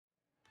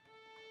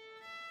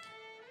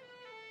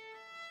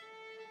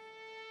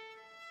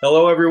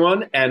Hello,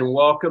 everyone, and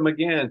welcome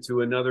again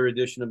to another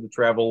edition of the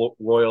Travel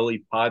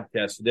Royally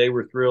podcast. Today,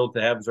 we're thrilled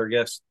to have as our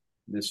guest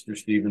Mr.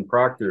 Stephen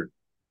Proctor.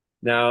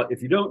 Now,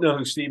 if you don't know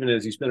who Stephen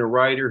is, he's been a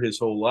writer his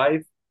whole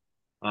life,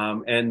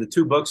 and the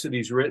two books that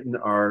he's written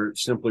are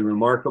simply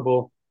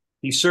remarkable.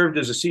 He served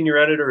as a senior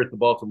editor at the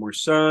Baltimore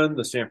Sun,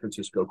 the San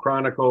Francisco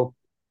Chronicle,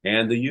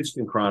 and the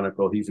Houston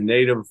Chronicle. He's a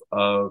native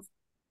of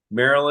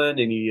Maryland,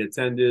 and he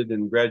attended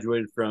and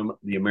graduated from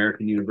the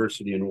American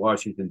University in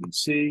Washington,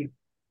 D.C.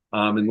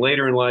 And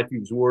later in life, he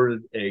was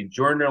awarded a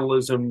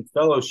journalism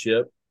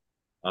fellowship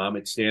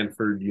at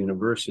Stanford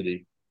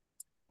University.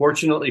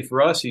 Fortunately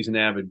for us, he's an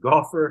avid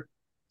golfer,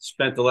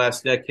 spent the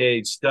last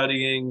decade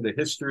studying the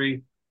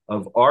history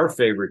of our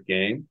favorite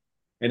game.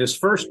 And his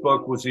first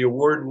book was the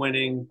award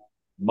winning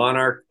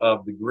Monarch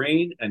of the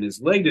Green. And his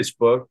latest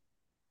book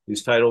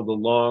is titled The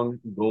Long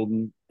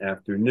Golden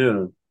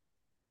Afternoon.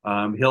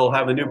 He'll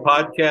have a new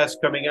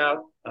podcast coming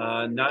out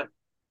not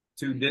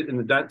in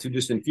the not too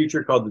distant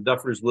future called The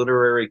Duffer's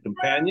Literary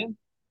Companion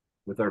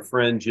with our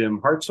friend Jim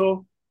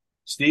Hartzell.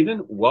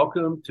 Stephen,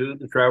 welcome to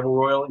the Travel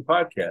Royally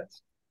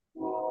podcast.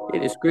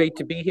 It is great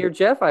to be here,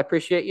 Jeff. I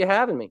appreciate you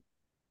having me.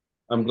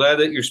 I'm glad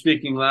that you're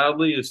speaking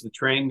loudly as the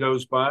train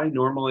goes by.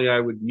 Normally, I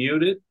would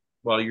mute it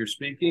while you're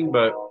speaking,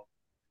 but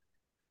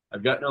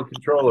I've got no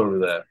control over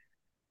that.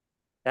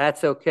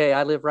 That's okay.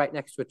 I live right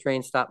next to a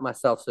train stop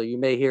myself, so you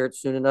may hear it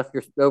soon enough.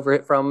 You're over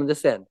it from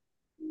this end.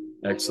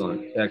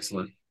 Excellent.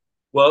 Excellent.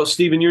 Well,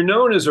 Stephen, you're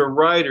known as a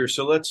writer,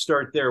 so let's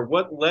start there.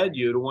 What led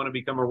you to want to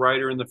become a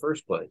writer in the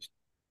first place?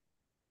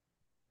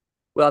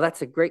 Well,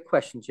 that's a great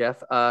question,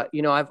 Jeff.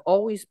 I've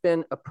always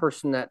been a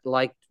person that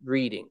liked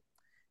reading,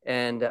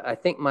 and I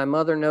think my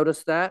mother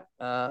noticed that.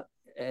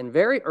 And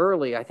very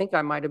early, I think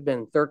I might have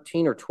been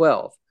 13 or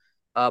 12,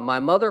 my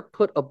mother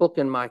put a book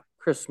in my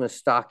Christmas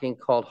stocking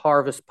called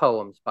Harvest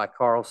Poems by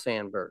Carl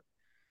Sandburg,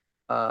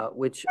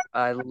 which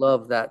I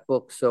love that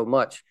book so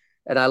much.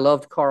 And I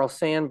loved Carl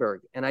Sandburg.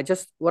 And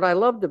what I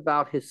loved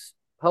about his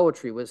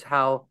poetry was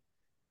how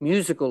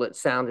musical it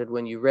sounded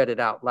when you read it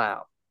out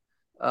loud.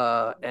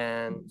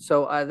 And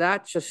so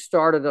that just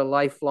started a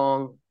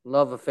lifelong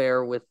love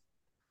affair with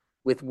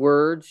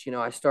words.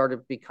 I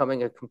started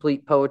becoming a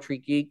complete poetry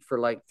geek for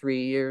like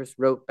 3 years,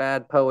 wrote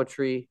bad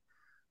poetry,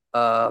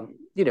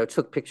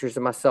 took pictures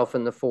of myself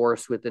in the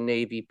forest with the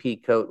navy pea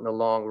coat and a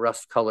long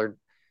rust colored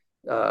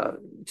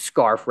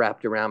scarf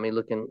wrapped around me,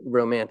 looking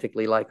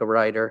romantically like a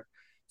writer.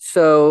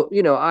 So,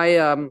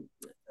 I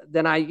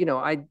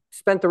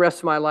spent the rest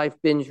of my life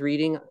binge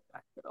reading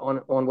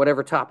on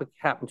whatever topic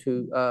happened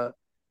to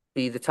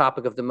be the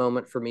topic of the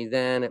moment for me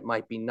then. It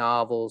might be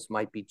novels,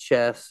 might be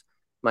chess,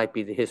 might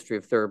be the history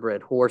of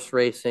thoroughbred horse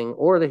racing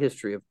or the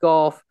history of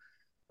golf.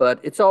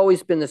 But it's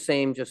always been the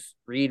same, just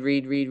read,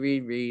 read, read,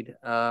 read, read.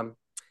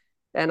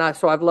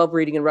 So I've loved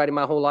reading and writing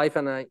my whole life.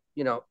 And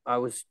I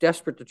was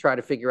desperate to try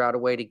to figure out a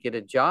way to get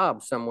a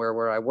job somewhere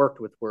where I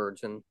worked with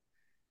words, and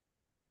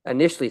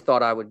initially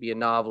thought I would be a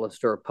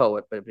novelist or a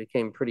poet, but it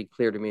became pretty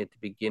clear to me at the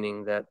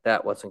beginning that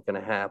that wasn't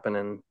going to happen.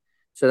 And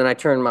so then I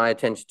turned my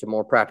attention to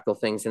more practical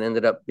things and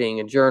ended up being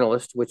a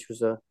journalist, which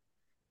was a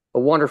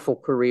wonderful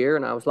career.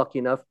 And I was lucky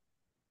enough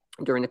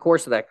during the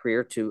course of that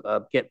career to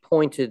get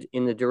pointed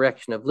in the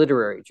direction of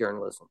literary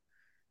journalism.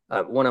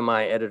 One of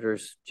my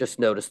editors just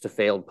noticed a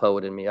failed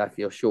poet in me, I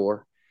feel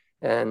sure,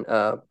 and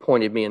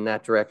pointed me in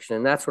that direction.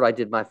 And that's what I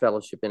did my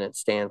fellowship in at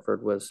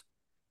Stanford, was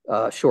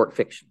short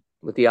fiction,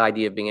 with the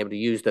idea of being able to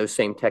use those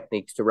same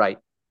techniques to write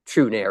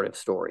true narrative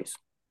stories.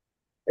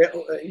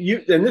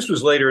 And this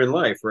was later in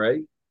life,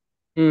 right?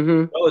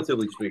 Mm-hmm.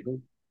 Relatively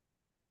speaking.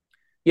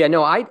 Yeah,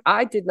 no,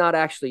 I did not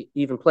actually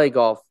even play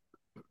golf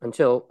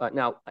until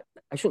now.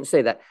 I shouldn't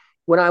say that.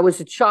 When I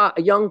was a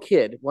young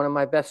kid, one of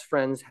my best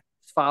friends,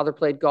 his father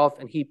played golf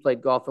and he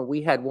played golf, and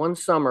we had one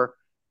summer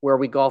where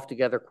we golfed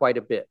together quite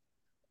a bit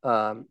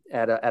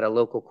at a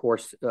local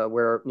course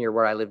near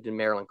where I lived in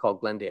Maryland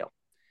called Glendale.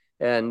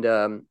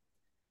 And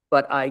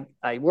but I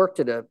worked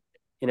in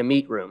a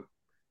meat room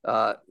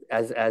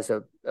as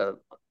a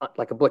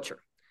like a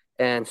butcher,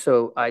 and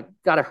so I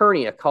got a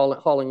hernia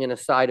hauling in a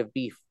side of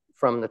beef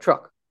from the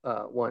truck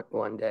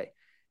one day,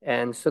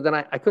 and so then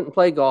I couldn't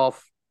play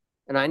golf,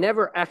 and I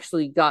never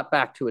actually got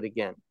back to it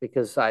again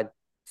because I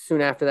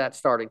soon after that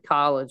started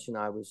college, and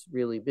I was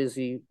really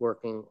busy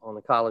working on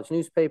the college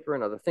newspaper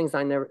and other things.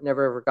 I never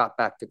ever got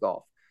back to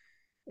golf,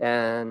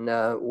 and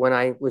when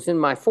I was in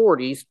my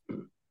 40s,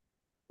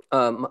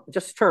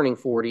 just turning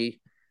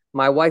 40,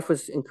 my wife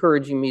was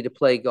encouraging me to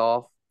play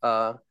golf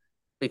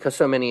because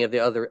so many of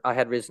I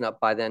had risen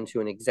up by then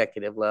to an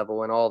executive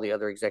level, and all the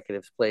other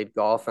executives played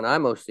golf. And I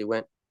mostly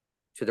went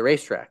to the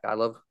racetrack. I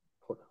love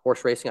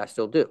horse racing. I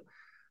still do.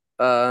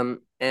 And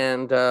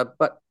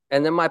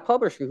then my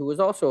publisher, who was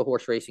also a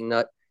horse racing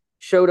nut,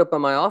 showed up in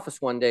my office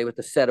one day with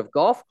a set of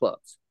golf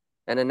clubs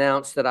and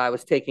announced that I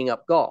was taking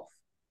up golf.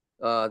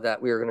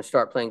 That we were going to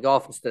start playing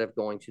golf instead of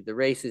going to the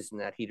races,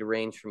 and that he'd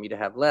arranged for me to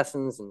have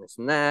lessons and this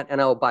and that.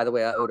 And oh, by the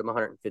way, I owed him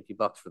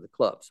 $150 for the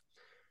clubs.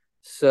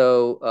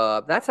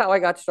 So that's how I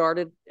got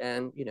started.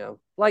 And,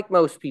 like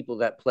most people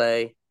that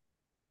play,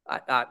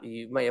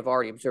 you may have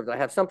already observed, I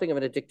have something of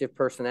an addictive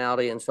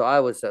personality, and so I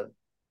was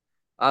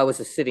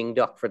a sitting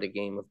duck for the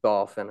game of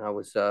golf, and I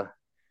was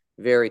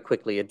very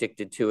quickly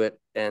addicted to it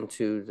and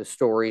to the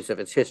stories of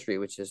its history,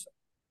 which is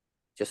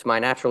just my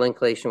natural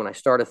inclination when I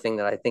start a thing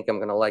that I think I'm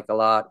going to like a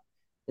lot,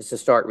 is to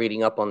start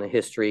reading up on the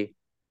history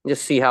and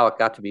just see how it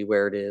got to be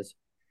where it is.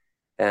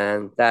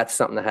 And that's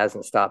something that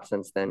hasn't stopped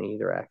since then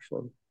either,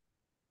 actually.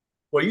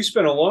 Well, you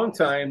spent a long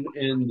time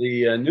in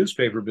the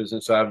newspaper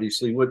business,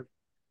 obviously. What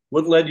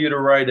led you to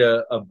write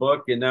a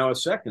book and now a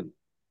second?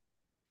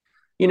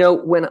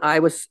 When I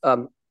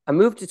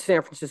moved to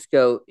San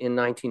Francisco in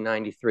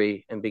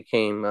 1993 and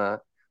became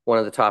one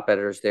of the top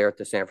editors there at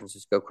the San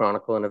Francisco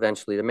Chronicle and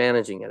eventually the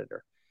managing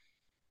editor.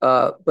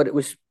 But it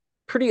was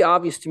pretty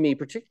obvious to me,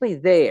 particularly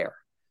there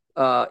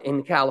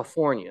in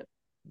California,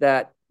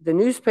 that the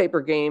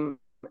newspaper game,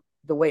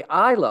 the way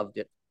I loved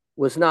it,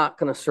 was not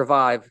going to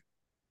survive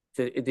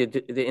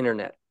the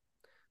internet.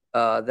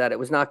 That it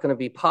was not going to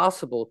be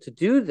possible to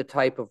do the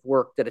type of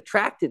work that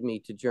attracted me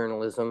to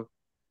journalism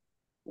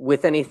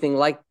with anything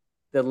like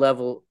the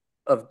level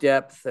of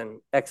depth and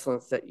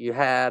excellence that you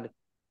had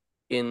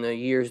in the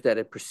years that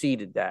had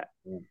preceded that.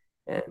 Mm.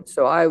 And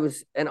so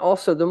and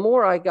also the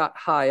more I got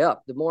high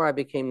up, the more I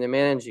became the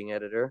managing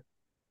editor,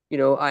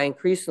 I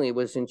increasingly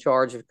was in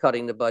charge of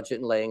cutting the budget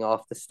and laying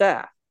off the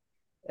staff.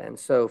 And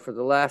so for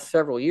the last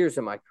several years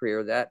of my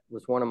career, that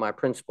was one of my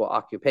principal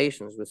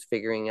occupations, was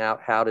figuring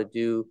out how to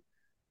do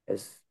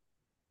as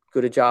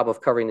good a job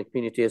of covering the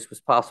community as was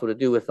possible to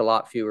do with a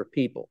lot fewer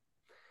people.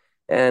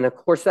 And of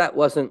course, that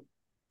wasn't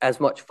as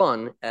much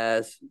fun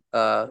as,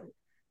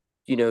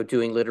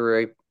 doing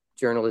literary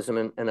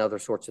journalism and other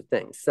sorts of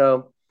things.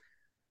 So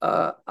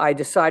I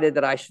decided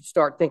that I should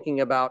start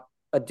thinking about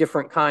a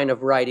different kind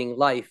of writing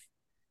life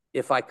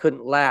if I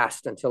couldn't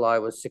last until I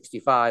was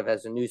 65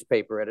 as a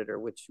newspaper editor,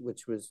 which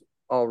was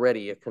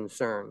already a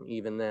concern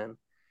even then.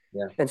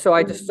 Yeah. And so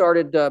I just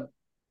started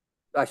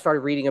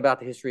reading about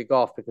the history of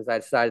golf because I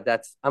decided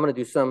I'm going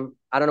to do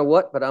I don't know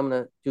what, but I'm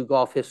going to do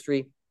golf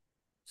history.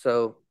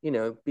 So,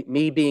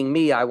 me being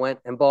me, I went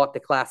and bought the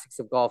Classics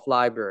of Golf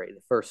library,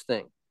 the first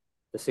thing,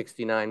 the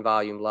 69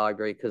 volume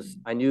library, because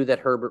I knew that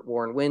Herbert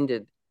Warren Wind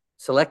had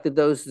selected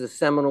those as the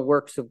seminal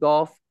works of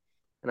golf.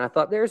 And I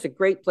thought, there's a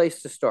great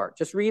place to start.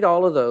 Just read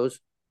all of those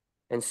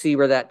and see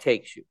where that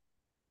takes you.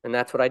 And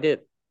that's what I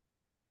did.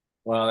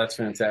 Wow, that's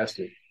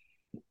fantastic.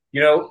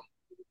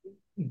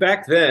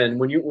 Back then,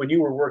 when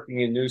you were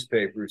working in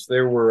newspapers,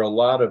 there were a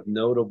lot of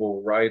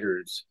notable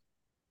writers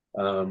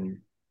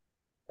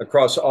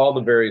across all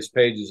the various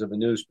pages of a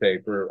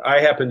newspaper.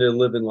 I happened to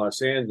live in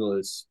Los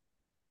Angeles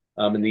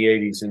in the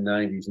 80s and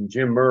 90s, and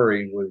Jim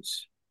Murray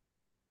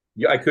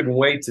I couldn't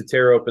wait to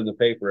tear open the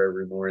paper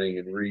every morning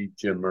and read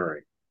Jim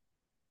Murray.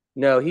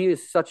 No, he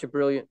is such a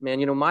brilliant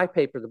man. My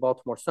paper, the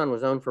Baltimore Sun,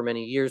 was owned for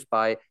many years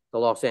by the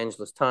Los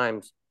Angeles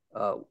Times,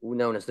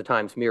 known as the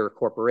Times Mirror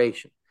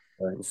Corporation.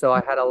 Right. And so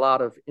I had a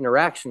lot of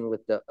interaction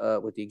with the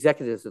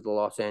executives of the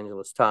Los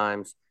Angeles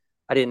Times.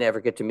 I didn't ever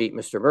get to meet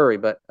Mr. Murray,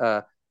 but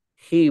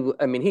he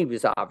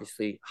was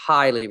obviously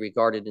highly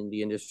regarded in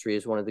the industry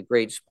as one of the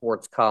great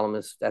sports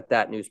columnists at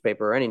that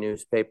newspaper or any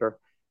newspaper.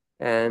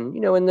 And,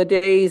 in the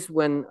days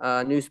when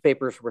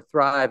newspapers were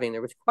thriving,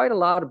 there was quite a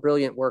lot of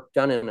brilliant work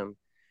done in them.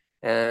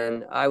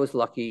 And I was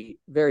lucky,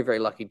 very, very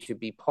lucky, to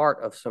be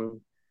part of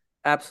some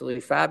absolutely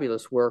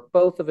fabulous work,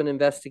 both of an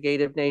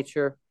investigative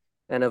nature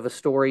and of a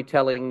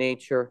storytelling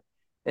nature.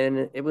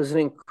 And it was an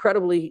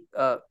incredibly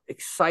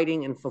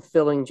exciting and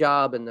fulfilling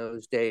job in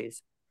those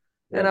days.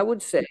 Yeah. And I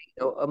would say,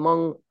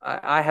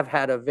 I have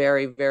had a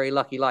very, very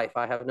lucky life.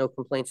 I have no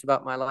complaints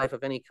about my life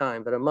of any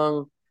kind, but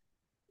among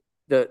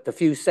the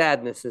few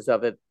sadnesses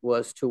of it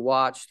was to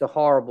watch the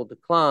horrible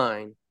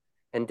decline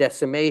and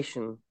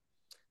decimation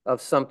of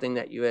something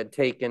that you had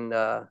taken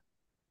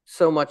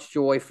so much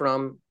joy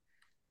from,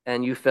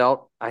 and you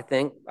felt, I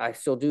think, I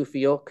still do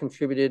feel,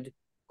 contributed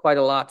quite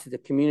a lot to the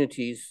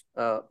communities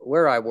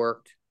where I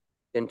worked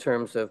in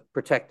terms of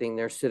protecting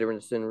their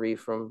citizenry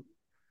from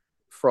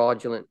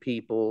fraudulent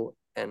people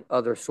and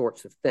other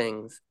sorts of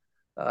things.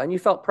 And you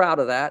felt proud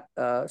of that.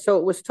 So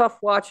it was tough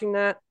watching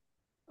that.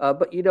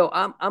 But,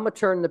 I'm a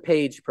turn the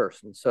page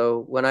person.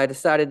 So when I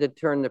decided to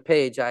turn the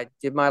page, I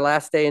did my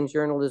last day in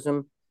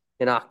journalism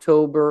in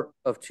October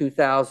of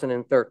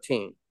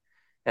 2013.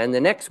 And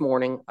the next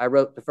morning, I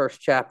wrote the first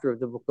chapter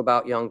of the book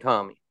about young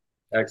Tommy.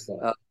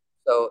 Excellent.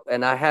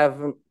 And I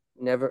haven't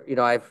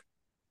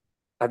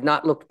I've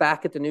not looked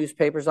back at the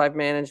newspapers I've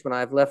managed. When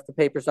I've left the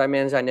papers I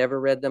managed, I never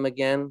read them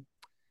again.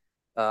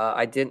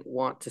 I didn't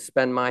want to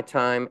spend my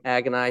time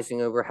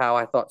agonizing over how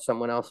I thought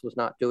someone else was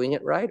not doing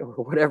it right, or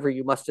whatever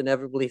you must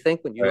inevitably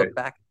think when you look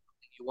back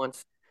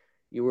at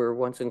you were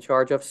once in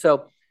charge of.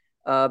 So,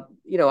 I'm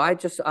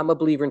a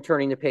believer in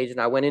turning the page, and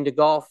I went into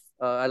golf.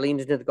 I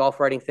leaned into the golf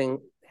writing thing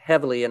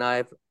heavily, and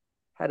I've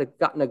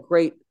gotten a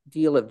great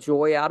deal of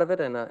joy out of it,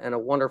 and a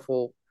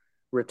wonderful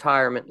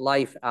retirement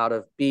life out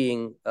of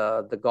being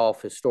the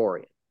golf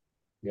historian.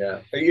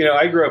 Yeah.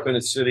 I grew up in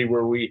a city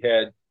where we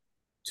had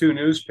two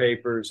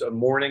newspapers, a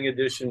morning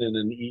edition and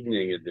an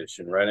evening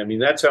edition, right? I mean,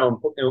 that's how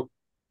important.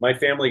 my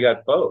family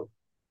got both,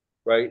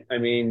 right? I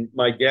mean,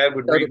 my dad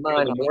would So read did one in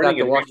mine. the We got morning,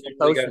 the and my Washington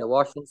family Post got, and the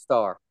Washington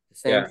Star. The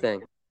same yeah,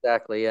 thing.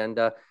 Exactly. And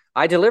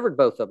I delivered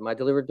both of them. I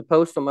delivered the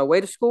Post on my way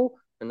to school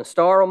and the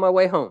Star on my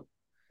way home.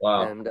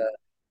 wow. And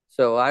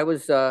so I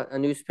was a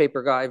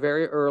newspaper guy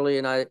very early,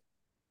 and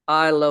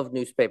I love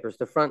newspapers.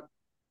 The front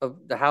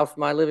of the house,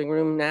 my living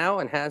room now,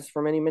 and has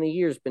for many, many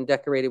years been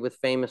decorated with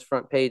famous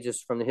front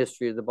pages from the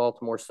history of the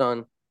Baltimore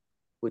Sun,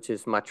 which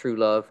is my true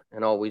love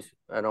and always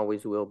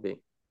will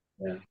be.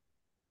 Yeah.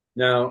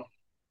 Now,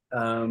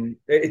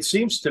 it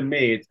seems to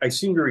me, I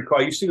seem to recall,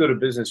 I used to go to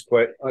business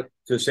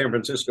to San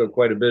Francisco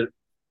quite a bit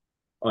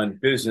on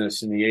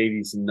business in the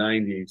 80s and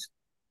 90s.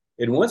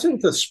 It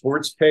wasn't the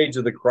sports page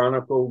of the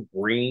Chronicle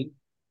green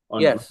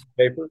on green Yes,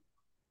 paper.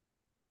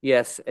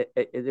 yes,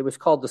 it was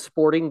called the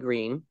Sporting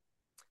Green,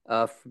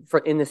 for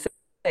in the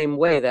same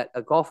way that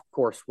a golf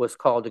course was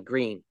called a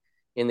green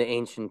in the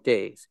ancient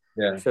days.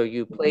 Yeah, So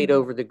you played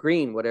over the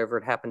green, whatever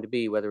it happened to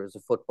be, whether it was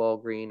a football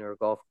green or a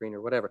golf green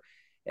or whatever.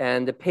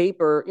 And the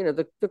paper,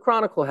 the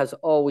Chronicle has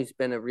always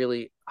been a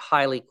really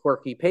highly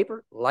quirky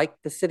paper, like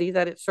the city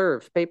that it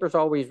serves. Papers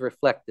always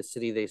reflect the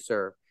city they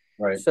serve.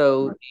 right.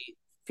 So the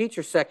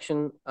feature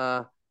section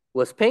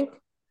was pink,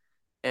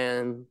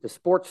 and the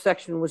sports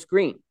section was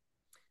green.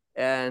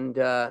 And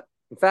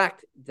in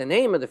fact, the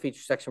name of the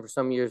feature section for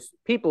some years,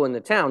 people in the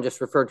town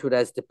just referred to it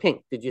as the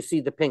pink. Did you see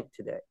the pink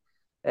today?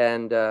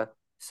 And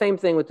same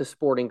thing with the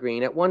sporting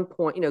green. At one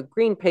point,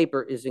 green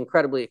paper is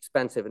incredibly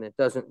expensive and it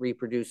doesn't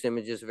reproduce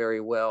images very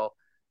well.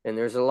 And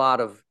there's a lot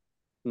of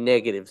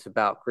negatives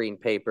about green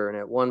paper. And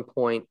at one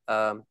point,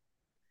 the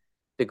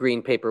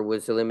green paper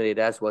was eliminated,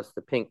 as was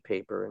the pink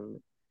paper, and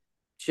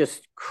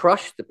just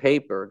crushed the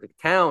paper. The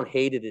town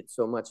hated it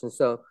so much. And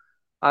so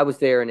I was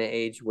there in an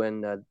age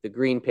when the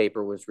green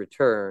paper was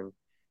returned,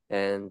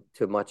 and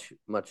to much,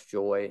 much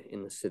joy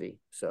in the city.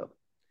 So,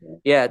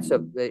 yeah, it's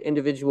a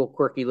individual,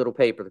 quirky little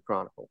paper, the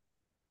Chronicle.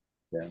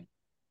 Yeah.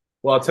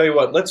 Well, I'll tell you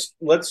what. Let's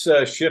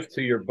shift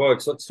to your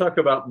books. Let's talk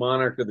about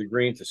Monarch of the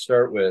Green to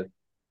start with,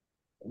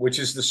 which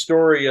is the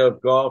story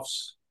of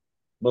golf's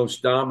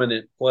most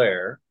dominant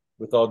player.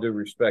 With all due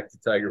respect to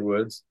Tiger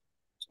Woods,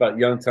 it's about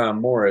young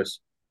Tom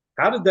Morris.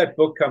 How did that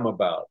book come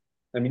about?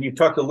 I mean, you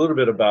talked a little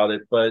bit about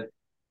it, but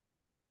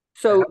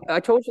So I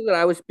told you that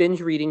I was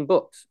binge reading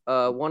books.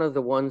 One of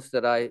the ones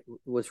that I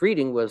was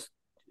reading was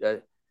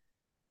To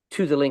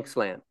the Lynx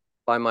Land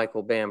by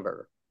Michael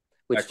Bamberger,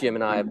 which Jim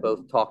and I have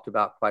both talked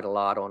about quite a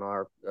lot on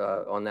our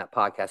on that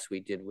podcast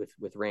we did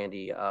with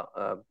Randy,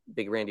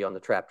 Big Randy on the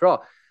Trap Draw,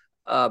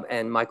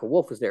 and Michael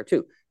Wolff was there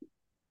too.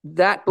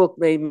 That book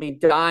made me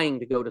dying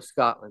to go to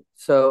Scotland,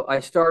 so I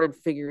started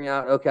figuring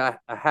out, okay,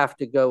 I have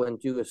to go and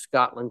do a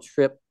Scotland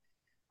trip.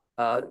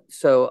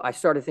 So I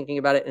started thinking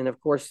about it, and of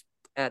course,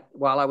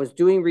 while I was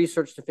doing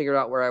research to figure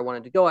out where I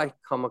wanted to go, I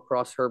come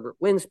across Herbert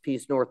Wynn's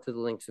piece, North to the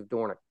Links of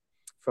Dornoch,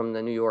 from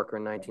the New Yorker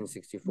in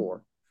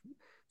 1964.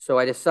 So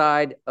I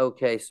decide,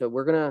 okay, so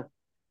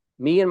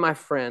me and my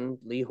friend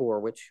Lee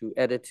Horwich, who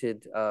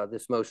edited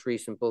this most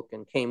recent book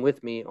and came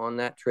with me on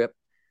that trip.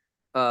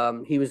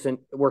 He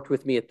worked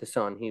with me at the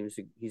Sun.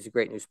 He's a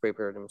great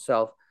newspaper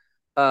himself.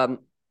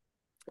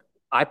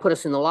 I put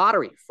us in the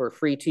lottery for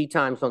free tee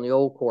times on the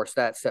old course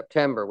that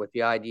September, with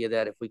the idea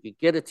that if we could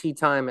get a tee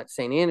time at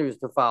St. Andrews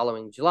the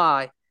following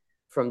July,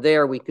 from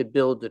there we could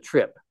build the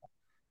trip.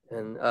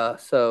 And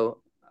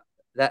so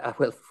that,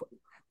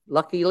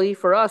 luckily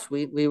for us,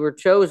 we were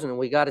chosen, and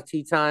we got a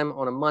tee time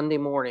on a Monday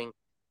morning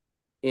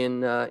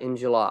in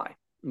July,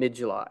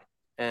 mid-July.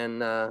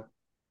 And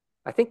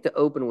I think the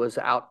Open was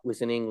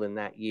in England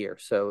that year,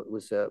 so it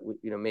was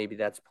maybe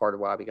that's part of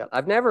why we got.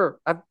 I've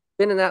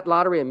been in that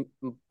lottery a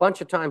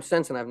bunch of times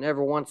since, and I've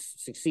never once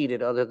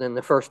succeeded other than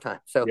the first time.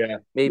 So yeah,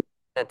 maybe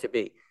it's meant to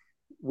be.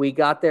 We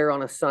got there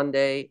on a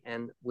Sunday,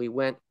 and we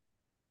went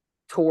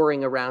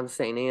touring around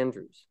St.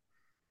 Andrews.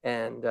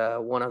 And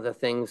one of the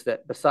things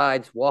that,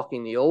 besides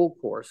walking the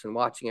old course and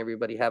watching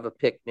everybody have a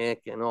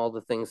picnic and all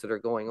the things that are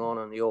going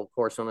on the old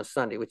course on a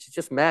Sunday, which is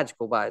just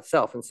magical by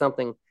itself, and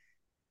something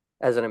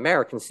as an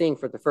American seeing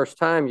for the first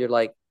time, you're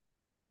like,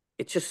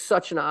 it's just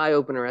such an eye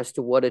opener as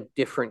to what a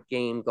different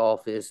game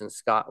golf is in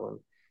Scotland,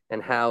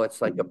 and how it's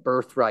like a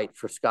birthright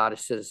for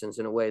Scottish citizens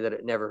in a way that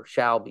it never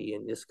shall be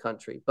in this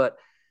country. But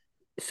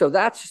so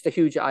that's just a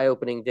huge eye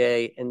opening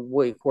day. And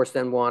we, of course,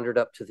 then wandered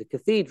up to the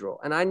cathedral.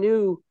 And I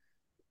knew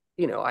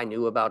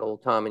about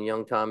Old Tom and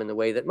Young Tom in the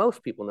way that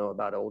most people know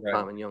about Old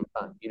Tom and Young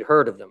Tom. You'd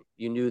heard of them.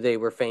 You knew they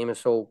were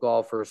famous old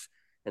golfers,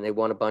 and they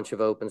won a bunch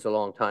of Opens a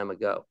long time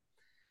ago.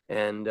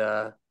 And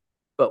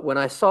but when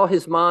I saw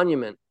his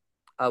monument,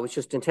 I was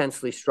just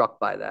intensely struck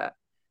by that.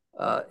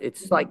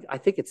 It's like, I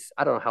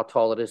don't know how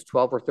tall it is,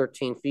 12 or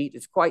 13 feet.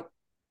 It's quite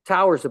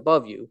towers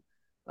above you.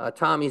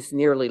 Tommy's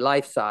nearly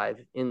life size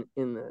in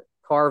the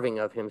carving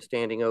of him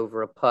standing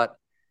over a putt.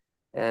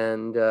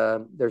 And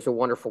there's a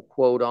wonderful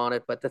quote on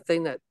it. But the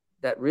thing that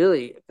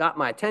really got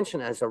my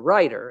attention as a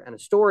writer and a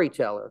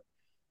storyteller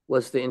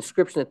was the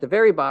inscription at the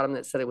very bottom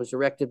that said it was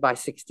erected by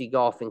 60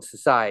 golfing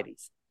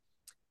societies.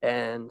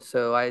 And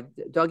so I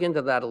dug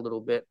into that a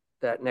little bit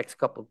that next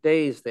couple of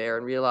days there,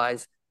 and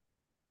realized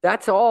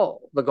That's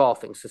all the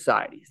golfing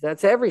societies.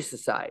 That's every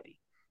society.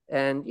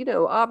 And,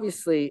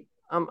 obviously,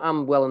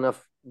 I'm well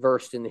enough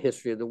versed in the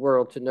history of the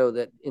world to know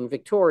that in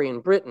Victorian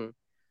Britain,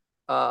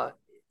 uh,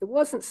 it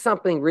wasn't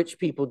something rich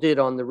people did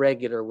on the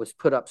regular was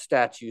put up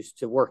statues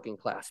to working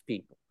class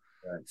people.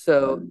 Right.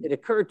 So it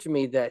occurred to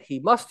me that he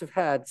must have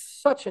had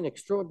such an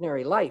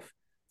extraordinary life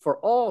for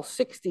all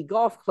 60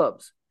 golf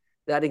clubs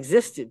that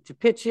existed to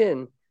pitch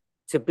in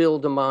to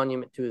build a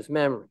monument to his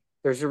memory.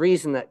 There's a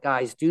reason that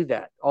guys do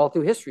that. All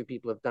through history,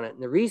 people have done it.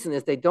 And the reason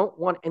is they don't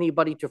want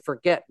anybody to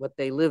forget what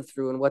they lived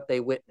through and what they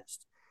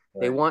witnessed.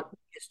 Right. They want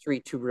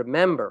history to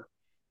remember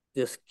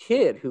this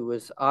kid who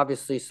was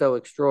obviously so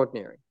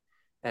extraordinary.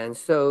 And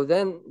so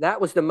then that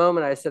was the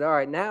moment I said, all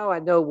right, now I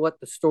know what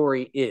the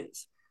story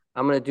is.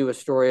 I'm going to do a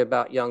story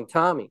about young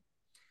Tommy.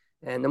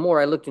 And the more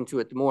I looked into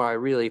it, the more I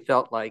really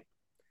felt like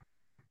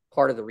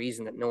part of the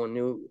reason that no one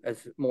knew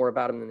as more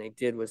about him than they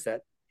did was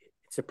that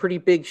it's a pretty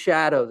big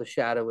shadow. The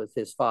shadow is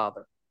his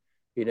father.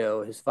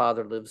 His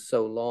father lives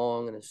so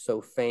long and is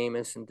so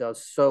famous and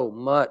does so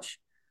much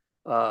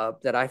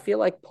that I feel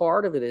like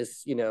part of it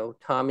is,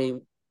 Tommy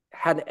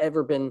hadn't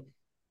ever been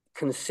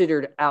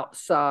considered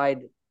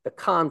outside the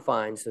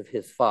confines of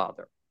his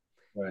father,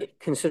 right.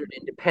 Considered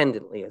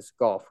independently as a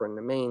golfer. And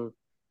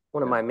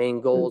one of my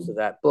main goals of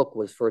that book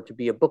was for it to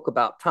be a book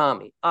about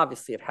Tommy.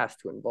 Obviously, it has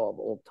to involve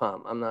old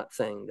Tom. I'm not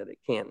saying that it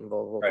can't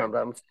involve old Tom,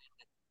 but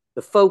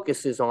the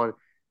focus is on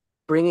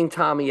bringing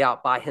Tommy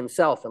out by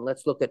himself, and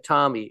let's look at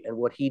Tommy and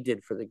what he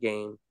did for the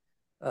game.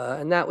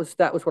 And that was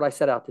what I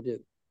set out to do.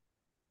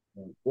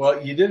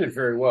 Well, you did it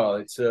very well.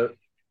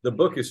 The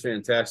book is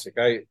fantastic.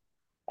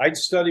 I'd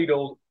studied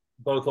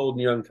both old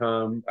and young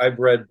Tom. I've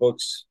read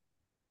books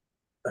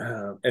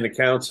and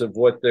accounts of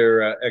what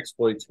their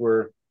exploits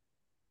were.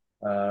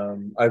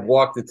 I've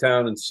walked the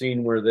town and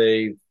seen where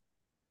they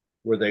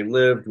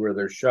lived, where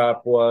their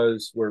shop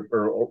was,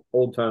 or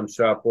Old Tom's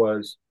shop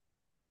was.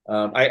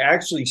 I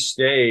actually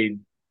stayed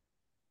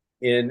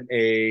in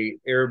a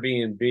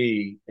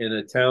Airbnb in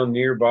a town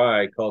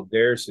nearby called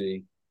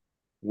Darcy,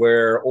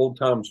 where Old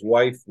Tom's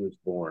wife was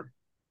born.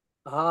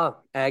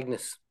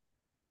 Agnes.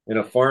 In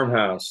a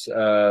farmhouse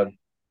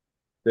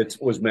that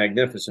was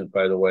magnificent,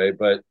 by the way.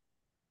 But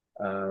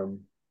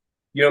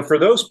for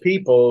those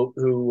people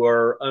who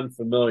are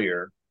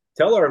unfamiliar,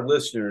 tell our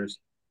listeners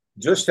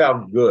just how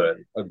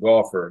good a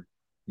golfer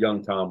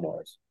young Tom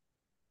was.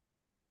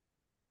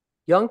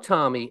 Young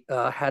Tommy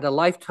had a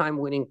lifetime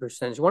winning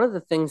percentage. One of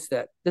the things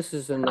this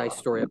is a nice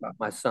story about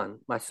my son.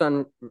 My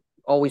son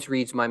always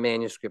reads my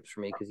manuscripts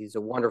for me because he's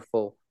a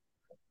wonderful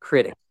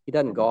critic. He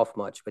doesn't golf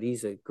much, but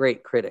he's a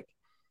great critic.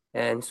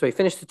 And so he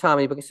finished the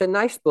Tommy book. He said,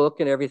 nice book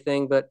and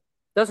everything, but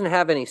doesn't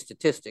have any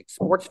statistics.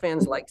 Sports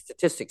fans like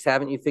statistics.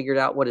 Haven't you figured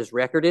out what his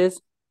record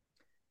is?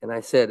 And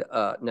I said,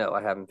 no,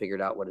 I haven't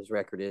figured out what his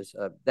record is.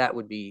 That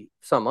would be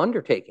some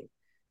undertaking.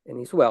 And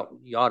he said, well,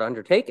 you ought to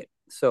undertake it.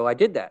 So I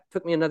did that. It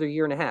took me another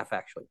year and a half,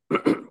 actually,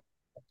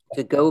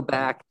 to go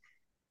back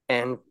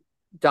and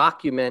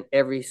document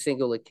every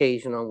single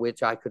occasion on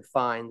which I could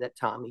find that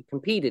Tommy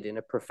competed in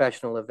a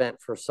professional event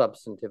for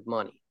substantive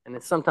money. And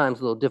it's sometimes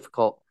a little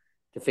difficult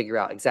to figure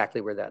out exactly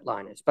where that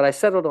line is. But I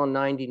settled on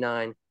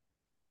 99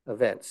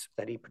 events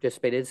that he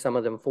participated, some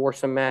of them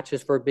foursome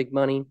matches for big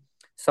money,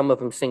 some of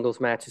them singles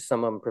matches,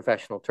 some of them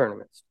professional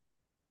tournaments.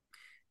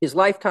 His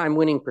lifetime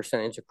winning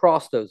percentage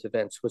across those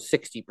events was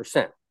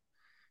 60%.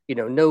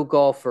 No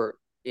golfer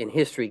in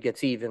history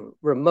gets even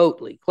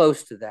remotely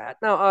close to that.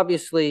 Now,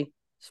 obviously,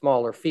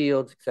 smaller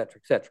fields, et cetera,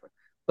 et cetera.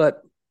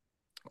 But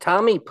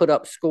Tommy put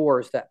up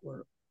scores that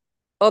were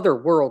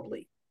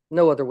otherworldly.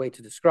 No other way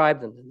to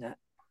describe them than that.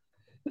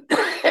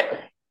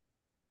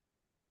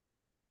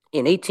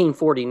 In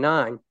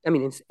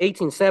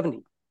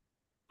 1870,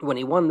 when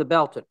he won the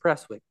belt at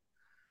Prestwick,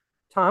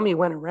 Tommy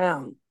went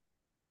around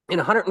in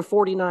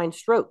 149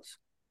 strokes,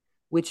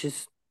 which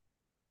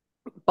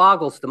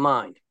boggles the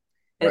mind.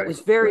 And It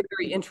was very,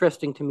 very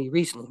interesting to me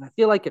recently. And I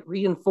feel like it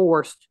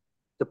reinforced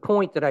the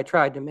point that I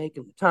tried to make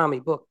in the Tommy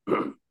book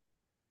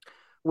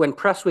when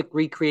Prestwick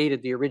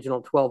recreated the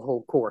original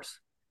 12-hole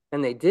course.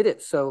 And they did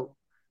it so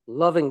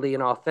lovingly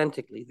and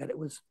authentically that it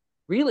was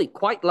really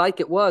quite like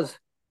it was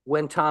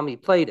when Tommy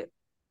played it.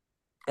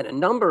 And a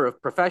number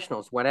of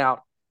professionals went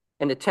out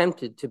and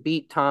attempted to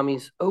beat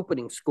Tommy's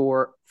opening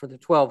score for the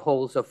 12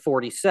 holes of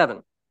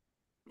 47,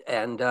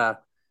 and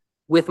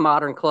with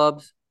modern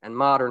clubs and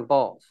modern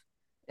balls,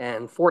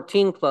 and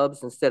 14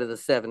 clubs instead of the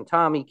 7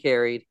 Tommy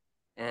carried,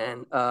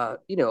 and a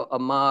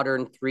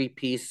modern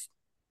 3-piece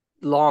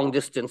long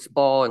distance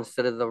ball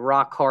instead of the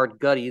rock hard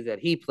gutty that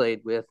he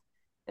played with.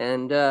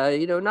 And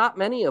not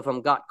many of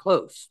them got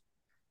close.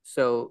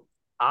 So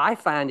I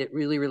find it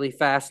really, really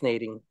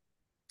fascinating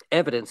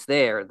evidence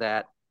there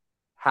that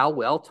how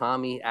well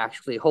Tommy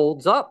actually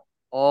holds up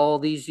all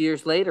these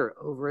years later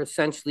over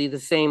essentially the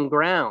same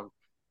ground.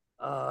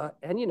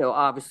 And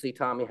obviously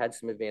Tommy had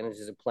some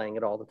advantages of playing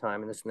it all the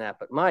time and this and that,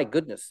 but my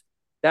goodness,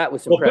 that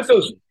was impressive.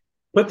 Well,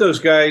 put those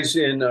guys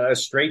in a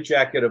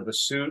straitjacket of a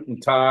suit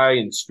and tie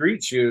and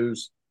street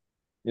shoes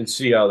and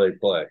see how they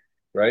play.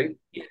 right?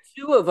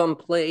 Two of them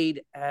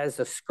played as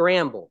a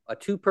scramble, a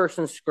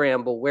two-person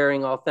scramble,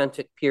 wearing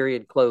authentic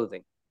period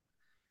clothing,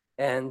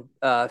 and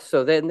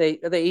so then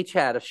they each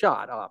had a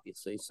shot,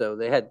 obviously. So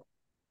they had,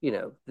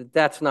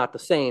 that's not the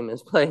same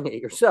as playing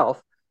it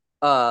yourself.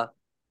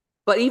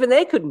 But even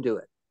they couldn't do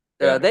it.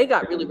 Yeah. They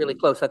got really, really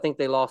close. I think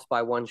they lost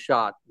by one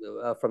shot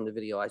from the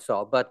video I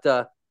saw. But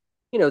the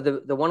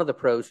one of the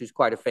pros who's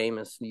quite a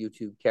famous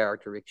YouTube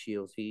character, Rick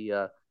Shields, he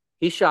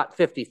shot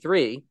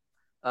 53,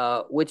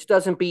 which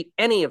doesn't beat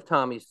any of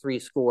Tommy's three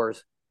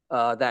scores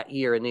that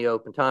year in the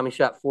Open. Tommy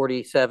shot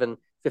 47,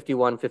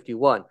 51,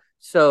 51.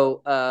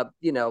 So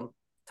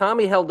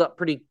Tommy held up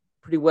pretty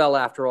well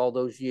after all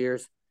those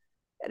years.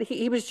 And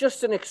he was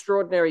just an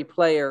extraordinary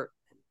player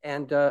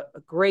and a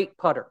great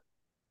putter.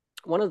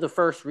 One of the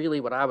first, really,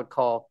 what I would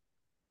call,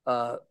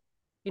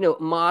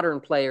 modern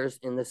players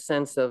in the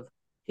sense of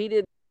he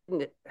didn't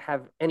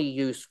have any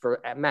use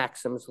for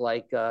maxims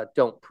like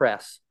don't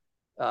press.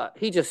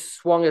 He just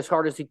swung as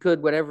hard as he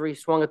could, whatever he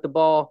swung at the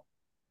ball.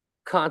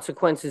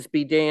 Consequences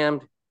be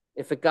damned.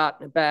 If it got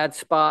in a bad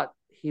spot,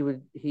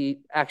 he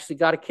actually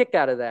got a kick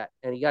out of that,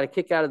 and he got a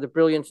kick out of the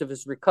brilliance of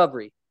his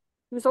recovery.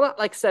 He was a lot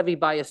like Seve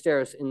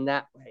Ballesteros in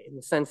that way, in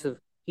the sense of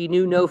he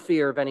knew no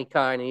fear of any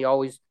kind, and he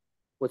always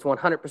was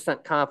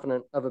 100%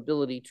 confident of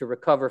ability to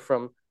recover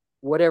from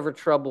whatever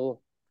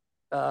trouble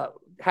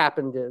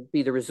happened to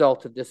be the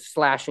result of this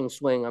slashing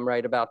swing I'm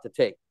right about to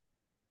take.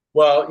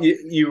 Well,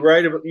 you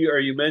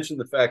mentioned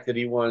the fact that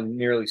he won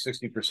nearly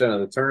 60% of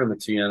the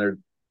tournaments he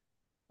entered,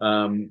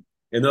 and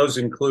those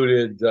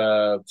included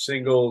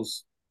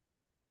singles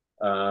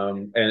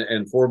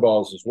and four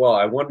balls as well.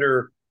 I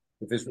wonder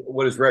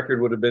what his record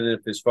would have been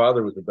if his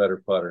father was a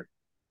better putter.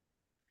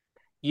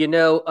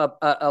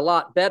 A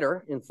lot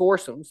better in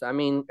foursomes. I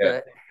mean,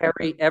 Yeah.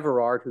 Harry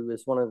Everard, who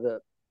is one of the,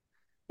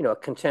 a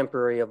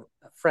contemporary of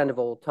a friend of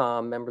old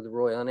Tom, member of the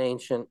Royal and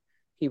Ancient,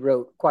 he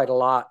wrote quite a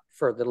lot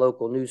for the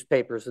local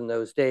newspapers in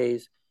those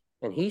days.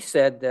 And he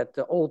said that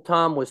the old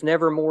Tom was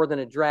never more than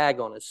a drag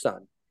on his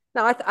son.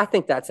 Now, I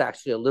think that's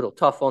actually a little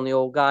tough on the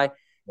old guy.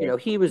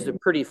 He was a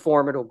pretty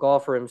formidable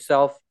golfer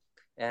himself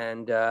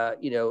and,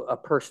 a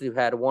person who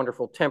had a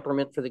wonderful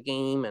temperament for the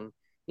game and,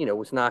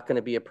 was not going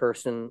to be a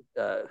person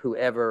who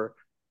ever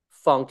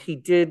funked. He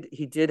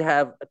did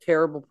have a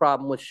terrible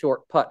problem with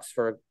short putts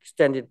for an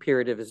extended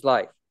period of his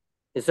life.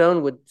 His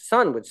own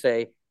son would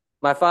say,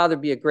 my father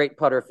would be a great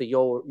putter if the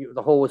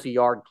hole was a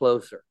yard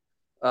closer.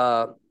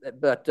 But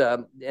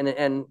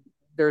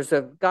there's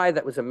a guy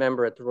that was a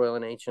member at the Royal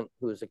and Ancient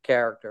who was a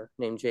character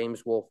named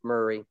James Wolfe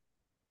Murray,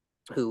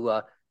 who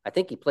I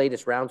think he played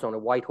his rounds on a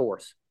white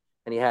horse,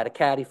 and he had a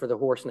caddy for the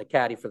horse and a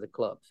caddy for the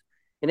clubs.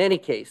 In any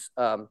case,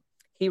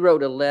 he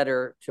wrote a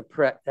letter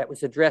that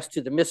was addressed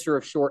to the Mister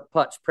of Short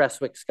Putts,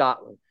 Prestwick,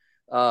 Scotland,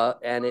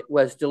 and it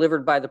was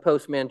delivered by the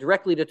postman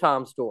directly to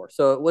Tom's door.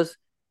 So it was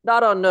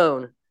not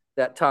unknown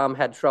that Tom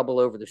had trouble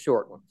over the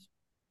short ones.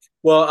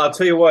 Well, I'll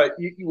tell you what,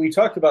 we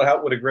talked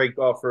about what a great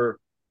golfer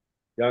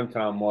young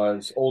Tom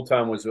was. Old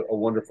Tom was a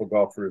wonderful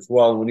golfer as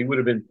well. And when he would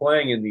have been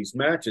playing in these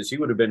matches, he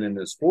would have been in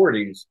his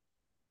 40s,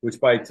 which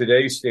by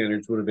today's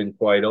standards would have been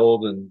quite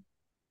old and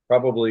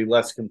probably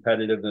less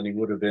competitive than he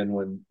would have been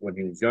when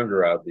he was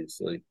younger,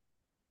 obviously.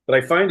 But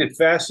I find it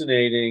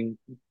fascinating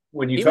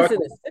when you talk. He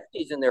was in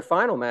his 50s in their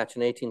final match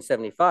in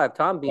 1875.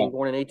 Tom, being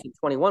born in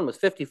 1821, was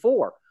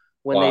 54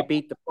 when they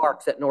beat the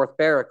Parks at North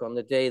Berwick on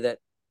the day that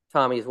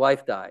Tommy's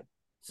wife died.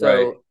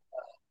 So,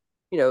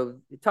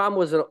 Tom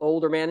was an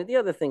older man. And the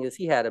other thing is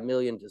he had a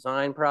million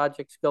design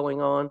projects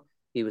going on.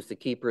 He was the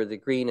keeper of the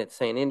green at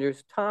St.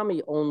 Andrews.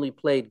 Tommy only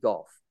played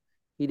golf.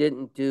 He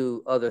didn't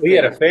do other things. He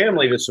had a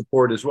family to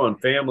support as well,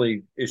 and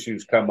family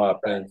issues come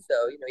up. Right. And so,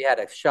 he had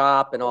a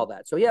shop and all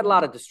that. So he had a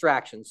lot of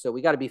distractions. So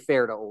we got to be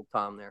fair to old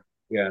Tom there.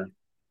 Yeah.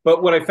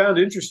 But what I found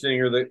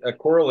interesting, or a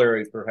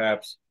corollary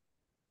perhaps,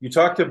 you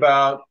talked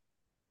about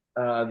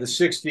the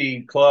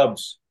 60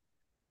 clubs,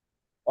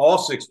 all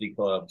 60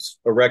 clubs,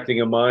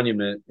 erecting a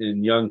monument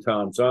in young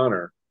Tom's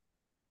honor.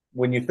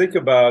 When you think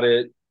about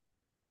it,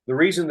 the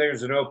reason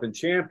there's an Open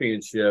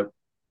Championship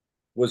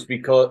was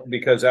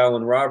because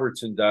Alan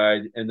Robertson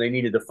died, and they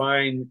needed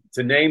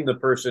to name the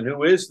person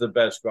who is the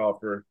best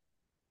golfer,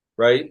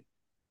 right?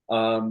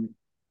 Have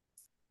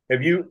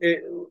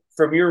you,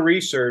 from your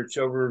research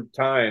over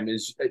time,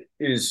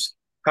 is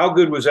how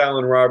good was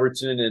Alan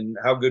Robertson, and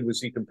how good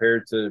was he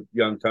compared to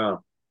young Tom?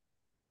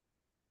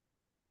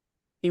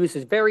 He was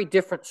a very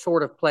different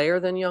sort of player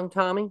than young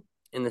Tommy,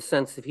 in the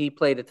sense that he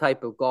played a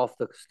type of golf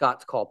the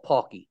Scots call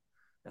pawky.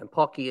 And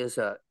pawky is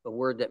a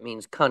word that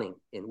means cunning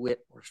in wit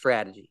or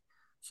strategy.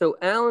 So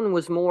Alan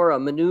was more a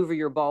maneuver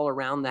your ball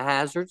around the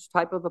hazards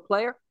type of a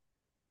player.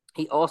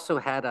 He also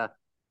had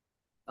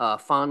a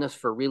fondness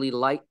for really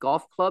light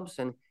golf clubs,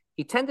 and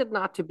he tended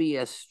not to be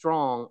as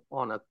strong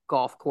on a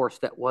golf course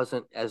that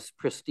wasn't as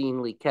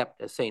pristinely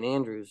kept as St.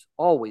 Andrews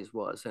always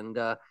was. And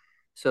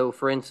so,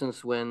 for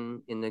instance,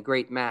 when in the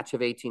great match of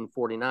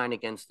 1849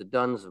 against the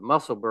Duns of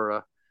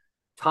Musselburgh,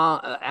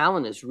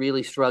 Alan is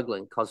really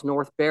struggling because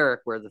North Berwick,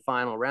 where the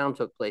final round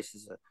took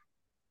place,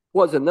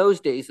 was in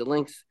those days the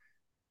links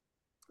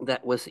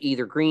that was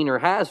either green or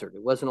hazard.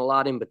 It wasn't a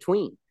lot in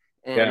between.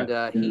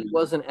 And he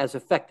wasn't as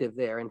effective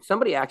there. And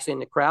somebody actually in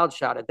the crowd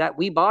shouted, "That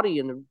wee body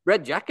in the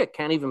red jacket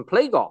can't even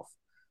play golf."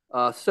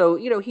 So,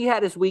 he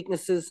had his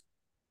weaknesses.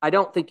 I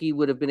don't think he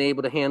would have been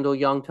able to handle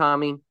young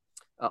Tommy.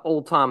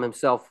 Old Tom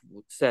himself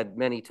said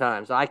many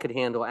times, "I could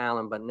handle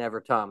Alan, but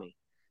never Tommy."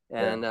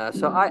 And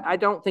so I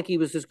don't think he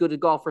was as good a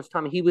golfer as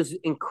Tommy. He was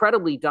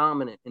incredibly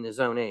dominant in his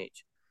own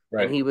age.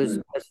 Right. And he was,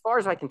 as far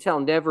as I can tell,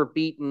 never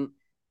beaten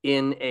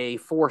in a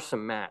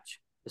foursome match,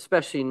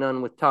 especially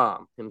none with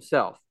Tom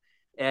himself.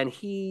 And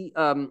he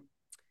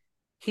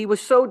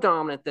was so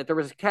dominant that there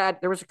was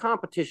a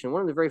competition.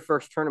 One of the very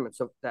first tournaments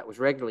that was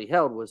regularly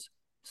held was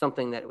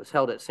something that was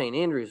held at St.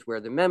 Andrews, where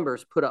the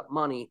members put up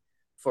money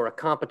for a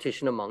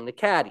competition among the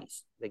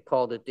caddies. They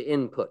called it the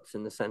inputs,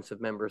 in the sense of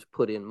members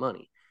put in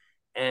money.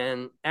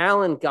 And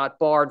Alan got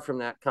barred from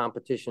that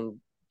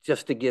competition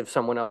just to give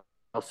someone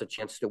else a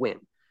chance to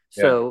win.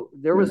 Yeah. So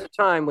there was a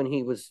time when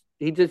he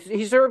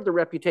deserved the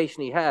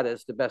reputation he had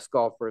as the best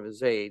golfer of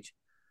his age.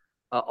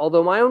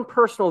 Although my own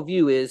personal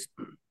view is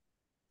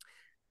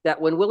that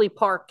when Willie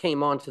Park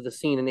came onto the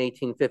scene in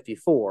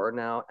 1854,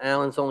 now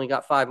Alan's only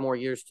got 5 more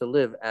years to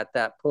live at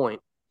that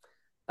point.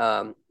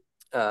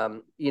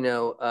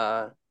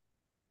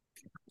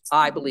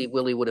 I believe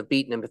Willie would have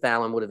beaten him if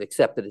Alan would have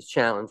accepted his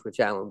challenge, which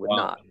Alan would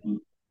not.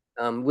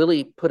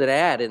 Willie put an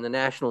ad in the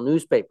national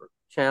newspaper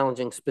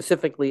challenging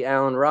specifically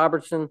Alan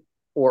Robertson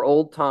or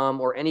Old Tom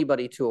or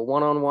anybody to a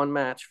one-on-one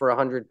match for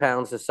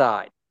 £100 a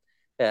side.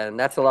 And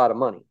that's a lot of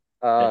money.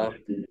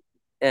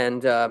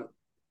 And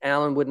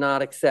Alan would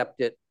not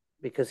accept it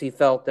because he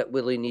felt that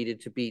Willie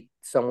needed to beat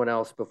someone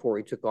else before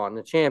he took on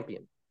the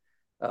champion.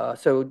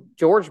 So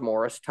George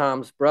Morris,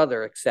 Tom's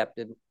brother,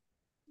 accepted,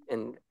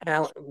 and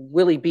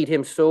Willie beat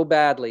him so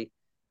badly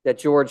that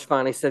George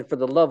finally said, "For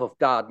the love of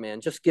God,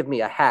 man, just give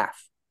me a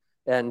half."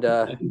 And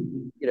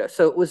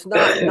so it was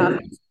not.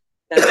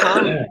 And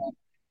Tom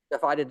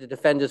decided to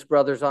defend his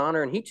brother's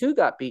honor, and he too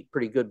got beat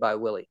pretty good by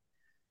Willie.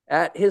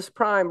 At his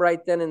prime,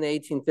 right then in the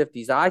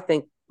 1850s, I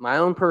think my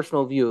own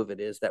personal view of it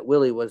is that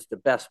Willie was the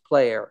best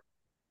player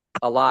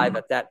alive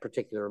at that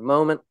particular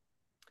moment.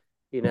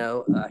 He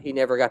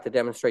never got to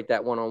demonstrate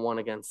that one-on-one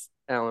against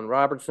Alan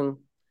Robertson.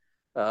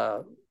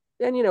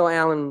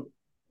 Alan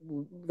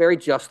very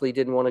justly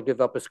didn't want to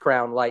give up his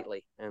crown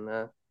lightly.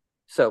 And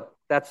so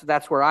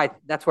that's what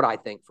I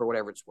think, for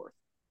whatever it's worth.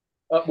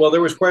 Well,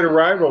 there was quite a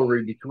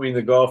rivalry between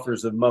the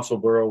golfers of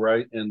Musselburgh,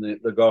 right, and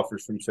the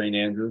golfers from St.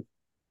 Andrews.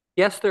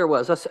 Yes, there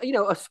was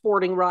a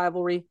sporting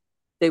rivalry.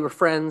 They were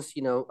friends.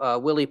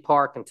 Willie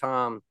Park and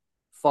Tom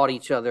fought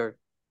each other,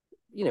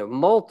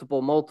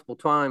 multiple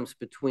times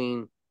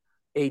between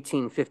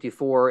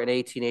 1854 and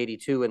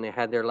 1882, and they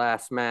had their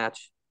last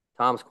match.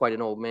 Tom's quite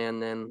an old man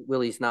then.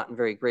 Willie's not in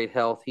very great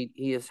health.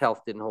 His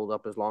health didn't hold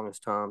up as long as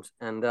Tom's.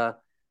 And,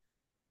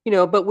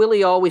 but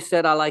Willie always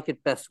said, "I like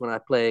it best when I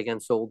play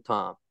against Old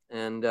Tom."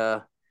 And,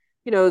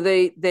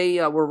 they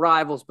were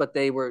rivals, but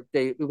it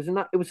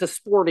was a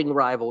sporting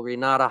rivalry,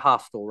 not a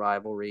hostile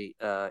rivalry,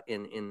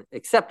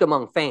 except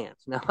among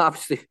fans. Now,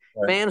 obviously,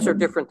 fans are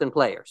different than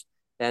players.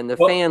 And the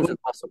fans at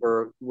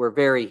Musselburgh were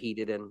very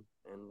heated and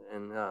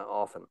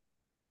often.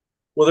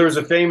 Well, there was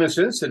a famous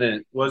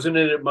incident, wasn't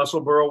it, at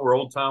Musselburgh, where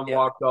Old Tom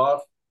walked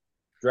off,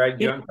 dragged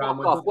young Tom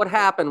with him? What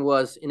happened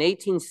was, in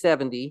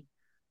 1870,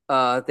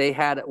 they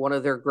had one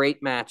of their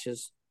great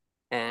matches,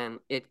 and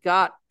it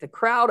got the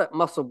crowd at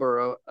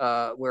Musselburgh,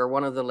 where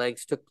one of the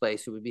legs took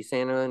place. It would be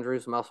St.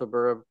 Andrews,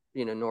 Musselburgh,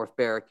 North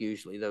Berwick,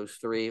 usually those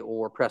three,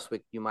 or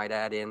Prestwick you might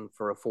add in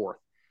for a fourth.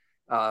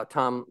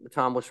 Tom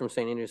was from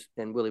St. Andrews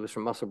and Willie was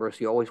from Musselburgh, so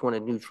he always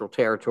wanted neutral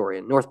territory.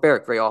 And North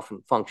Berwick very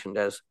often functioned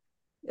as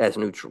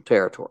neutral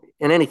territory.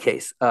 In any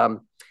case,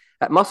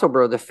 at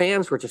Musselburgh, the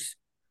fans were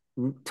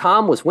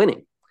Tom was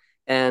winning,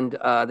 and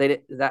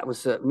that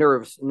was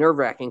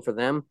nerve-wracking for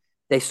them.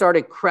 They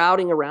started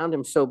crowding around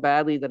him so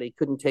badly that he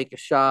couldn't take a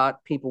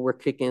shot. People were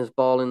kicking his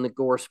ball in the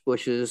gorse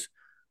bushes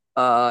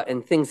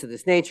and things of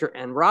this nature.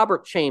 And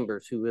Robert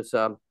Chambers, who was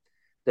the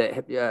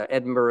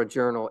Edinburgh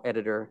Journal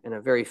editor and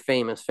a very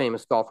famous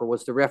golfer,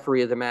 was the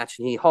referee of the match,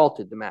 and he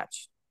halted the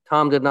match.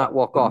 Tom did not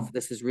walk off.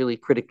 This is really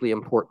critically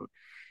important.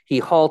 He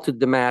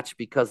halted the match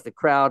because the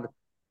crowd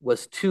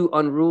was too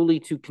unruly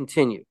to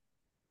continue.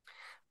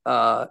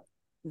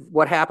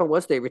 What happened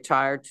was they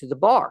retired to the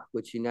bar,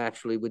 which you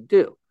naturally would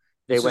do.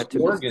 They went to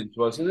Morgan's,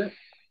 wasn't it?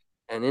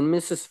 And in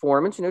Mrs.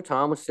 Foreman's,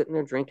 Tom was sitting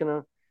there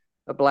drinking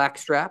a black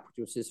strap, which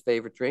was his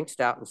favorite drink,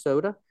 stout and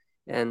soda.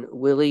 And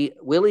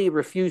Willie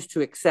refused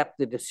to accept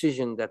the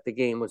decision that the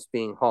game was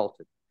being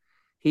halted.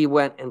 He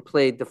went and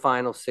played the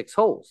final 6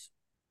 holes.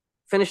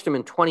 Finished him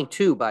in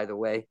 22, by the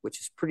way,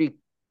 which is pretty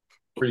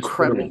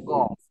incredible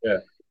golf. Yeah.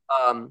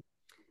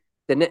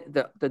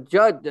 The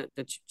judge,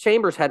 the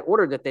Chambers had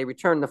ordered that they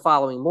return the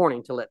following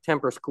morning to let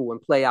tempers cool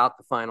and play out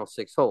the final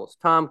 6 holes.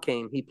 Tom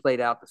came, he played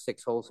out the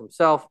 6 holes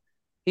himself.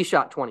 He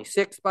shot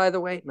 26, by the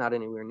way, not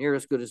anywhere near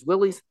as good as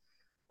Willie's.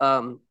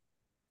 And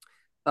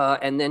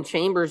then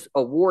Chambers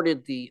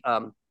awarded the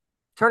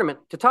tournament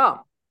to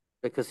Tom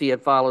because he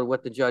had followed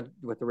what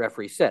the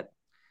referee said.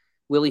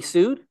 Willie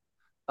sued.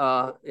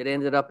 It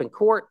ended up in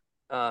court.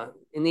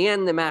 In the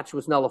end, the match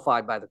was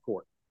nullified by the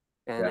court,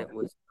 and it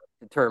was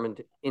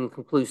determined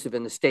inconclusive,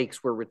 and the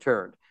stakes were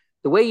returned.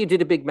 The way you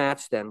did a big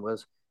match then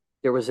was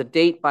there was a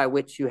date by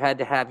which you had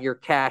to have your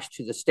cash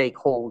to the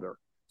stakeholder.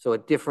 So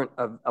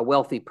a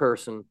wealthy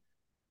person,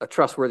 a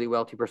trustworthy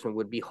wealthy person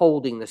would be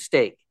holding the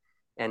stake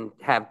and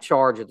have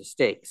charge of the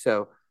stake.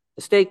 So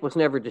the stake was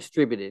never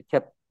distributed,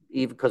 kept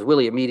even because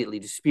Willie immediately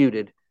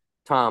disputed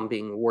Tom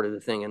being awarded the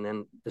thing, and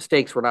then the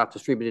stakes were not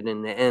distributed.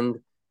 In the end,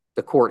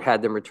 the court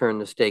had them return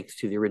the stakes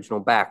to the original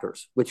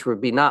backers, which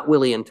would be not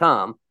Willie and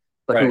Tom,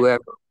 but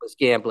whoever was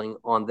gambling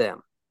on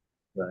them.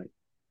 Right.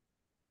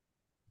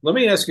 Let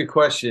me ask you a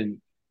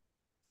question.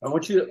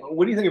 What do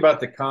you think about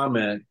the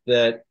comment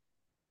that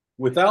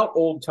without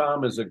old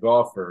Tom as a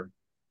golfer,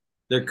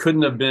 there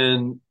couldn't have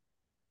been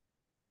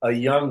a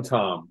young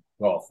Tom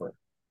golfer?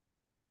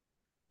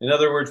 In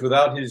other words,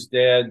 without his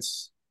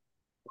dad's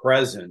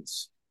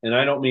presence, and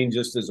I don't mean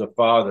just as a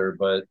father,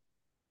 but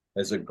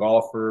as a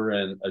golfer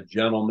and a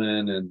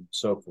gentleman and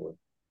so forth.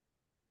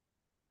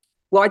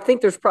 Well, I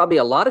think there's probably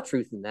a lot of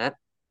truth in that,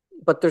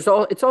 but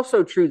it's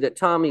also true that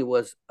Tommy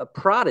was a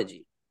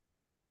prodigy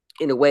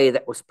in a way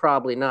that was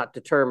probably not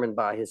determined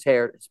by his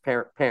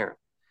parent.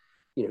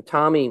 You know,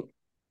 Tommy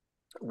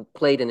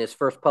played in his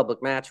first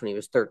public match when he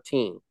was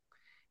 13.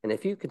 And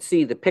if you could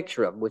see the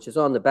picture of him, which is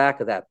on the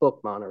back of that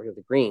book, Monterey of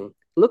the Green,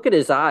 look at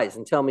his eyes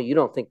and tell me you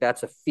don't think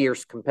that's a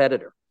fierce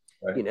competitor.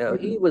 Right. You know,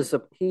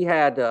 he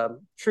had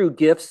true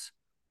gifts.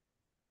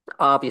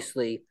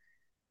 Obviously,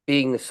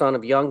 being the son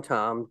of young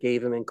Tom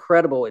gave him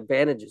incredible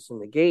advantages in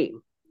the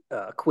game,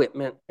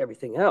 equipment,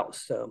 everything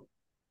else. So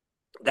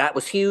that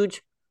was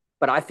huge,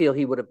 but I feel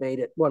he would have made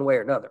it one way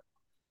or another.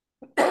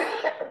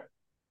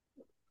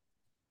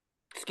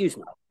 Excuse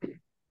me.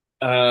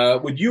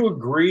 Would you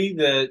agree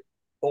that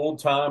old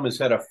Tom has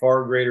had a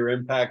far greater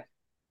impact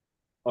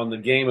on the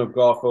game of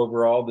golf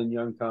overall than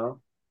young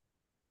Tom?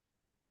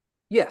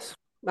 Yes.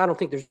 I don't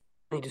think there's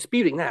any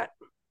disputing that.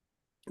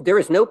 There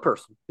is no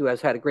person who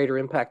has had a greater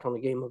impact on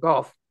the game of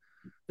golf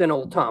than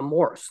old Tom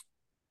Morris.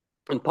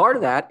 And part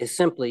of that is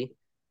simply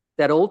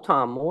that old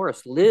Tom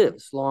Morris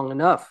lives long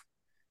enough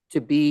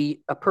to be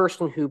a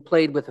person who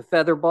played with a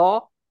feather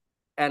ball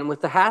and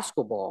with the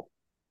Haskell ball.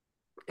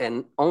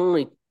 And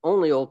only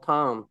old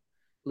Tom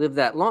lived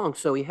that long.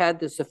 So he had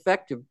this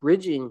effect of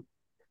bridging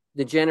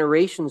the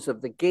generations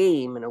of the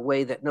game in a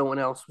way that no one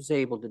else was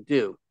able to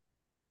do.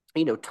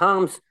 You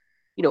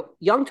know,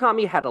 young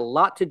Tommy had a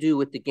lot to do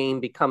with the game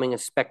becoming a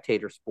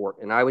spectator sport.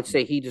 And I would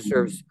say he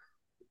deserves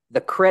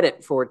the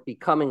credit for it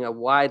becoming a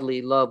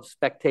widely loved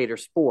spectator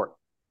sport,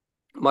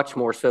 much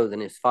more so than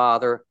his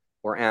father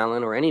or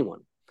Alan or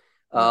anyone.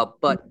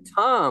 But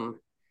Tom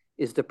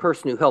is the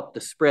person who helped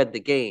to spread the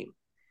game.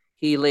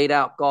 He laid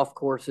out golf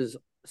courses,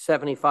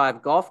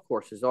 75 golf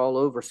courses all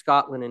over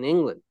Scotland and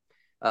England.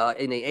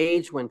 In the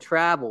age when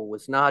travel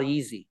was not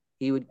easy,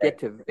 he would get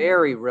to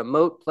very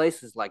remote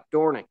places like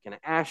Dornoch and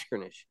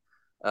Ashkernish,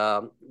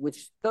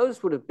 which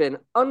those would have been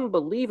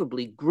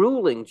unbelievably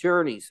grueling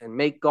journeys, and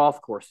make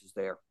golf courses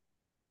there.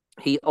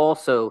 He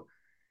also,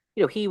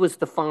 you know, he was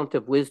the font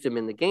of wisdom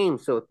in the game.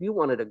 So if you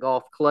wanted a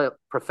golf club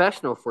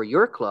professional for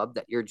your club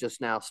that you're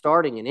just now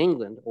starting in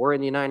England or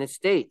in the United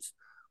States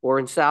or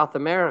in South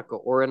America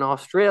or in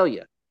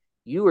Australia,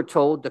 you were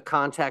told to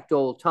contact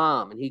old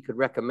Tom and he could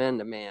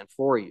recommend a man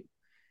for you.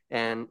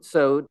 And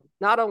so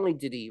not only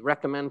did he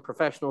recommend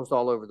professionals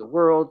all over the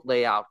world,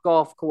 lay out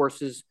golf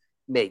courses,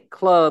 make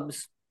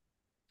clubs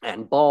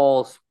and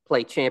balls,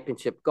 play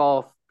championship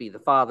golf, be the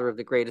father of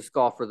the greatest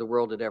golfer the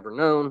world had ever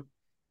known.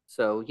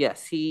 So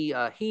yes, he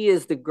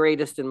is the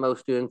greatest and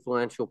most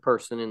influential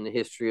person in the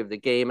history of the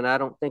game, and I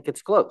don't think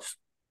it's close.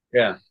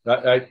 Yeah,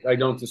 I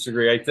don't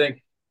disagree. I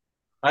think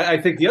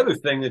the other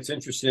thing that's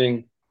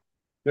interesting,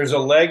 there's a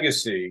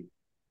legacy,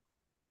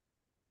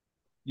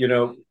 you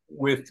know,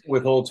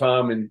 with old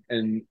Tom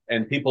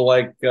and people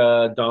like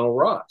Donald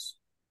Ross.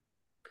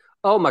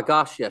 Oh my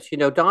gosh, yes. You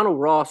know, Donald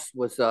Ross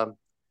was a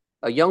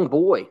young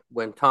boy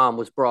when Tom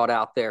was brought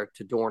out there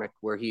to Dornoch,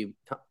 where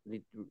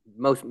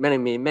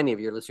many of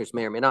your listeners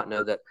may or may not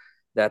know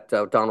that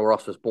Donald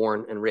Ross was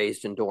born and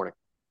raised in Dornoch.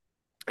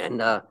 And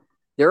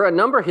there are a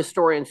number of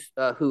historians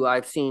who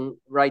I've seen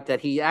write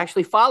that he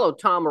actually followed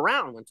Tom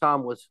around when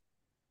Tom was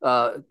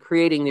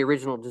creating the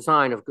original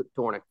design of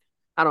Dornoch.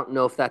 I don't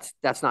know if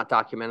that's not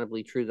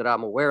documentably true that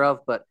I'm aware of,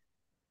 but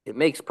it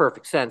makes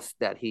perfect sense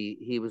that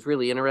he was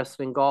really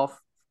interested in golf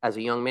as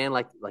a young man,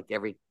 like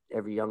every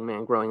young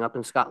man growing up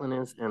in Scotland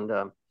is. And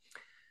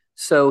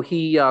so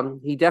he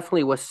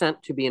definitely was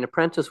sent to be an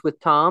apprentice with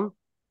Tom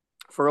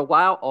for a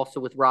while, also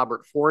with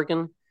Robert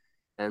Forgan,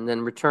 and then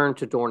returned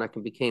to Dornoch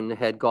and became the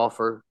head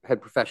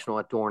professional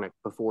at Dornoch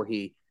before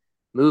he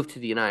moved to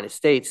the United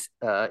States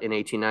in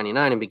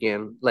 1899 and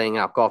began laying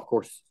out golf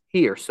courses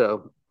here.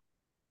 So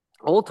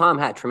old Tom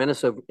had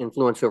tremendous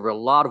influence over a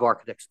lot of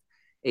architects.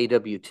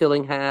 A.W.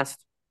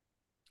 Tillinghast,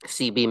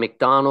 C.B.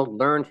 McDonald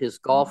learned his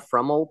golf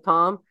from old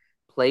Tom,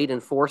 played in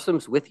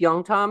foursomes with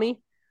young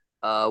Tommy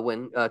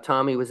when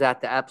Tommy was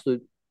at the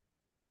absolute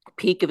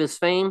peak of his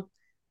fame.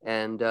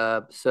 And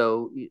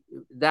so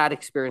that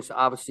experience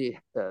obviously,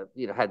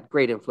 had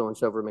great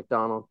influence over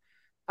McDonald.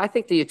 I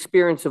think the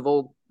influence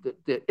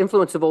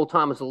of Old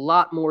Tom is a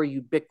lot more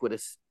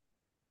ubiquitous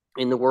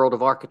in the world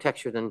of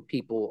architecture than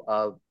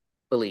people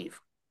believe.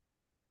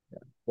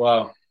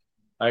 Wow,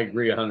 I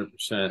agree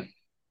 100%.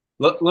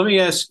 Let me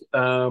ask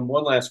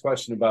one last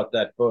question about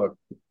that book,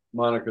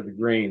 Monica the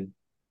Green.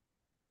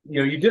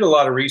 You did a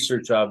lot of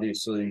research,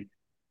 obviously.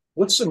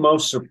 What's the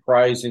most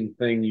surprising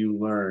thing you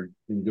learned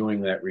in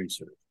doing that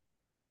research?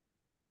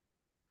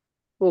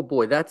 Oh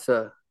boy, that's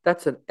an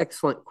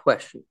excellent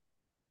question.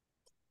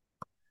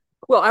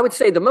 Well, I would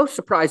say the most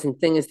surprising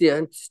thing is the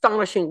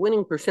astonishing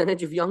winning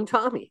percentage of young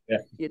Tommy. Yeah.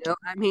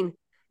 I mean,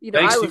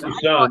 Thanks to your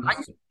son. I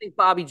used to think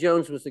Bobby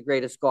Jones was the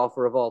greatest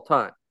golfer of all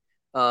time,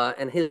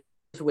 and his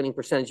winning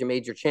percentage of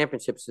major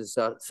championships is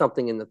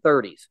something in the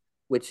 30s,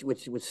 which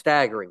was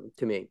staggering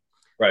to me.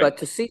 Right. But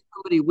to see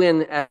somebody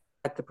win at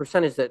the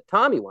percentage that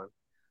Tommy won,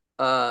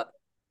 uh,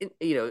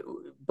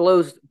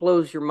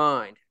 blows your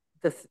mind.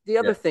 The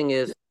other thing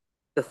is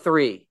the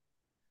three.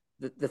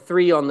 The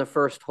three on the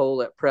first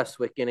hole at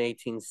Prestwick in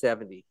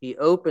 1870. He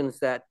opens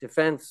that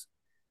defense.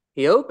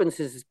 He opens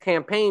his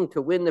campaign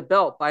to win the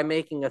belt by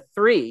making a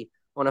three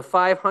on a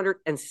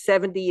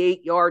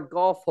 578-yard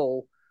golf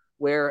hole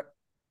where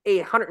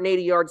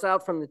 880 yards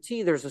out from the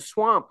tee, there's a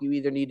swamp. You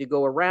either need to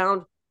go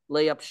around,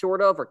 lay up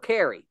short of, or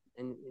carry.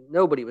 And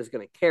nobody was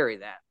going to carry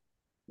that.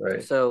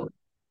 Right. So,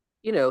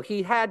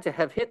 he had to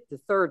have hit the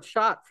third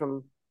shot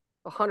from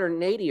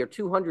 180 or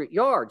 200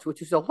 yards,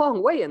 which is a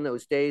long way in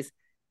those days,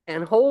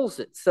 and holds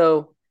it.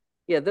 So,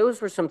 yeah,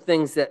 those were some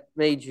things that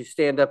made you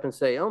stand up and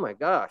say, "Oh my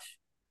gosh,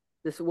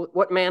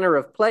 what manner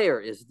of player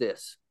is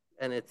this?"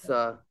 And it's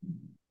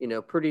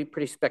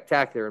pretty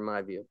spectacular in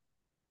my view.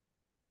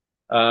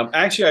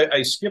 Actually,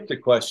 I skipped a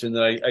question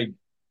that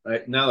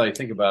I now that I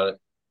think about it.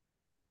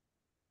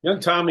 Young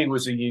Tommy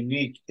was a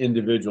unique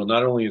individual,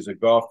 not only as a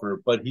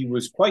golfer, but he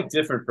was quite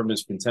different from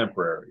his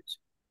contemporaries.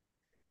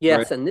 Yes,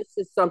 right? And this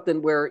is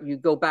something where you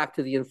go back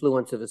to the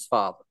influence of his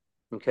father,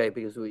 okay?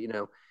 Because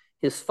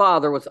his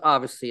father was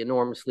obviously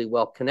enormously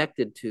well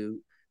connected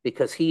to,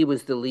 because he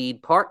was the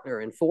lead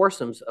partner in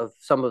foursomes of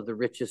some of the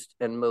richest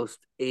and most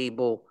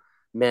able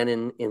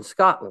men in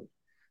Scotland.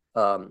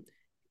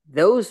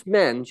 Those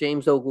men,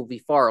 James Ogilvie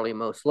Farley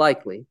most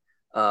likely,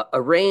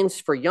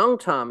 arranged for young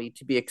Tommy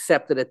to be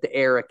accepted at the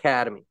Ayr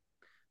Academy,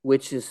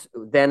 which is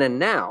then and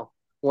now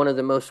one of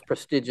the most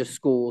prestigious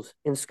schools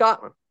in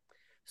Scotland.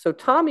 So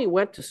Tommy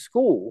went to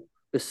school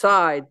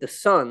beside the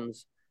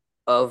sons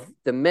of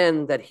the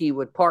men that he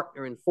would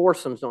partner in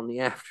foursomes on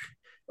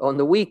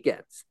the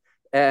weekends.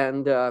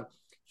 And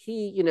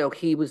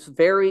he was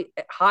very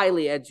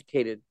highly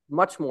educated,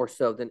 much more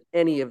so than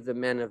any of the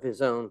men of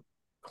his own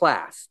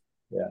class.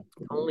 Yeah.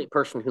 The only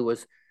person who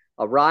was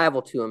a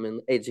rival to him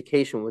in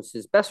education was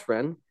his best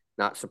friend,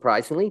 not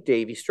surprisingly,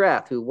 Davy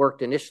Strath, who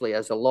worked initially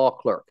as a law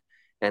clerk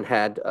and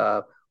had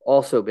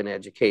also been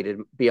educated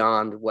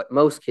beyond what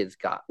most kids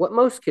got.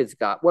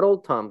 What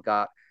Old Tom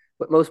got,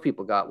 what most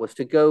people got was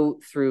to go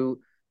through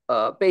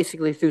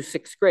basically through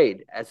sixth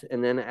grade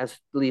and then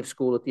leave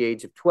school at the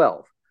age of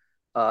 12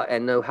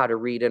 and know how to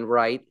read and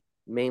write,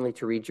 mainly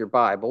to read your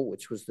Bible,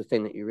 which was the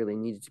thing that you really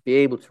needed to be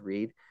able to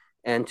read,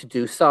 and to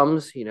do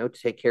sums, to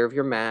take care of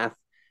your math.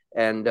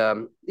 And,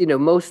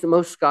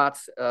 most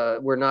Scots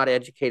were not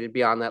educated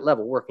beyond that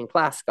level, working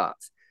class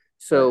Scots.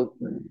 So,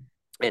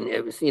 and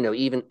it was,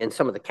 even in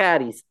some of the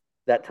caddies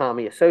that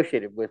Tommy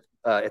associated with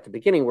at the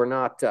beginning were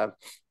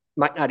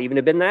might not even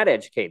have been that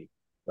educated.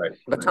 Right.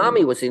 But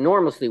Tommy was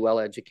enormously well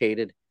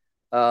educated.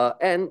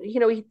 And,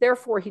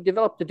 therefore he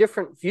developed a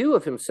different view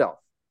of himself.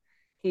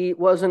 He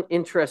wasn't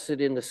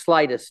interested in the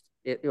slightest.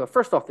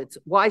 First off, it's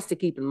wise to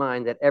keep in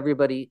mind that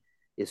everybody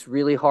is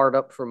really hard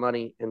up for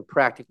money and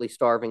practically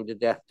starving to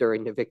death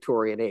during the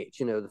Victorian age.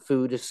 The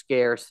food is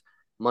scarce,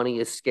 money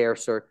is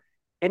scarcer.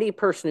 Any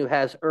person who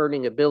has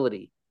earning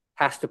ability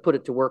has to put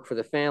it to work for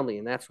the family.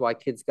 And that's why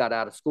kids got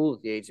out of school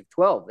at the age of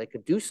 12. They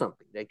could do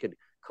something. They could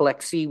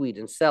collect seaweed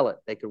and sell it.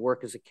 They could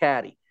work as a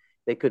caddy.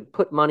 They could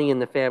put money in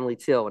the family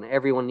till, and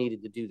everyone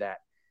needed to do that.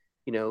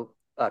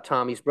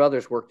 Tommy's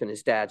brothers worked in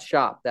his dad's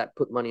shop. That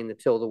put money in the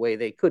till the way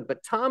they could.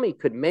 But Tommy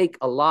could make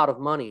a lot of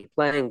money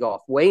playing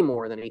golf, way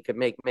more than he could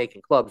make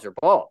making clubs or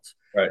balls.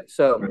 Right.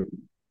 So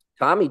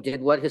Tommy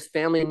did what his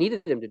family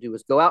needed him to do,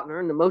 was go out and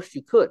earn the most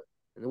you could.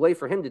 And the way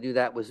for him to do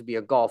that was to be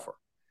a golfer.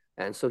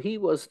 And so he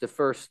was the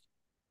first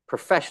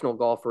professional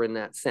golfer in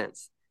that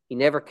sense. He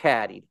never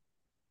caddied.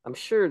 I'm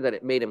sure that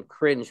it made him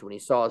cringe when he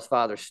saw his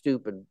father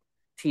stoop and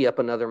tee up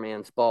another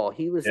man's ball.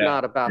 He was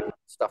not about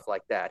stuff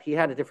like that. He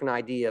had a different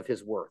idea of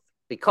his worth,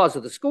 because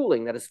of the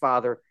schooling that his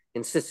father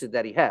insisted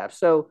that he have.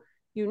 So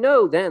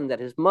then that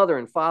his mother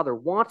and father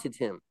wanted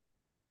him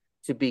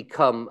to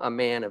become a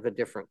man of a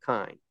different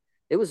kind.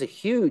 It was a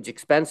huge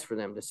expense for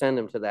them to send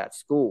him to that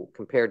school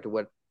compared to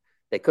what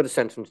they could have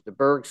sent him to the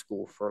Berg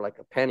School for like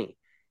a penny.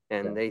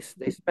 And they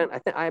spent,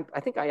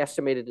 I think I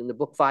estimated in the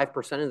book,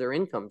 5% of their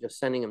income just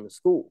sending him to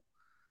school,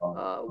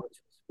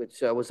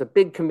 which was a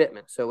big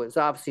commitment. So it was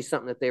obviously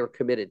something that they were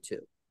committed to.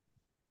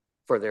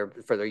 for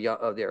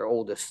their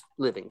oldest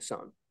living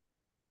son.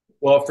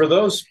 Well, for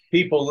those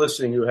people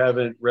listening who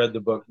haven't read the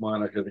book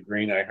Monarch of the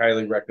Green, I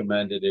highly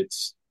recommend it.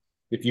 It's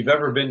if you've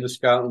ever been to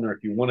Scotland or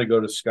if you want to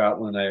go to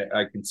Scotland,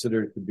 I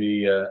consider it to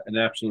be an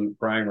absolute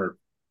primer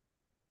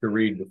to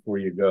read before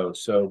you go.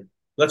 So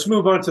let's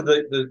move on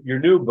to your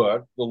new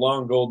book, The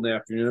Long Golden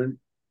Afternoon.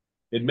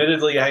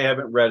 Admittedly, I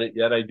haven't read it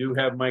yet. I do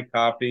have my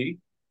copy.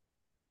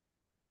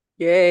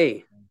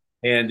 Yay.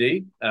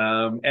 Handy.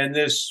 And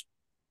this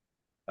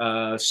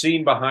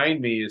scene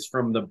behind me is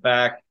from the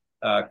back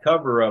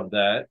cover of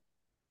that.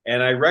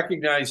 And I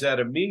recognize that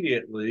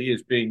immediately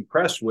as being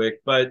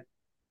Prestwick, but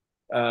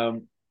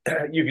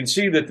you can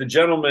see that the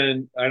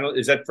gentleman,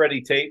 is that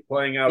Freddie Tate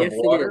playing out yes, of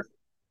water?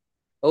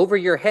 Over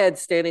your head,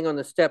 standing on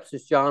the steps,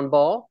 is John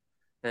Ball,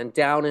 and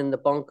down in the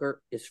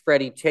bunker is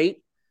Freddie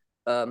Tate.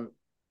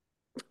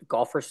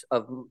 Golfers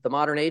of the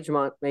modern age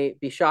may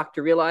be shocked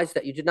to realize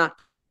that you did not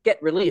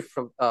get relief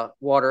from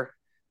water,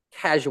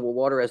 casual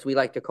water, as we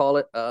like to call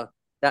it.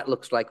 That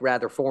looks like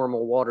rather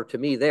formal water to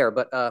me there,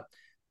 but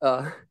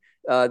you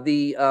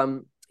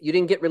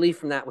didn't get relief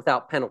from that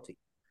without penalty.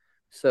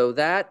 So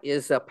that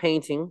is a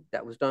painting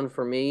that was done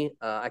for me.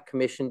 I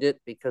commissioned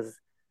it because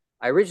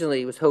I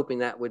originally was hoping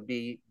that would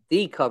be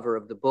the cover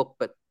of the book,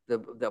 but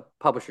the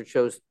publisher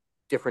chose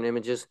different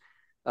images.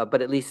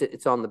 But at least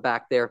it's on the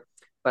back there.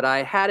 But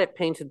I had it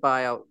painted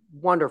by a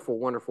wonderful,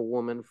 wonderful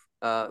woman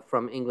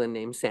from England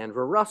named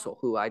Sandra Russell,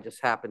 who I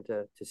just happened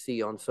to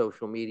see on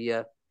social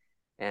media.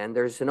 And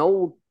there's an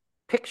old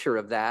picture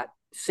of that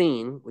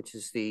scene, which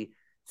is the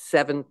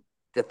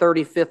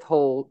 35th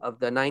hole of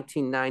the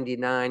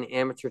 1999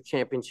 Amateur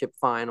Championship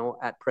Final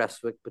at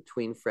Prestwick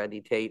between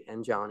Freddie Tate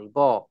and Johnny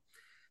Ball.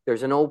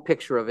 There's an old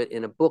picture of it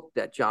in a book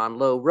that John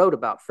Lowe wrote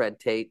about Fred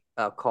Tate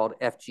called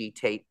F.G.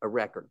 Tate, A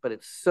Record. But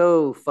it's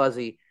so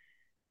fuzzy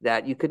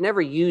that you could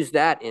never use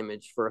that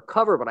image for a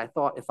cover. But I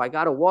thought if I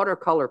got a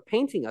watercolor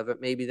painting of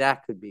it, maybe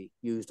that could be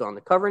used on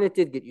the cover. And it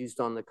did get used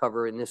on the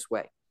cover in this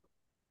way.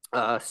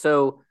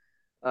 So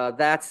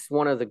that's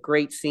one of the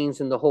great scenes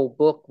in the whole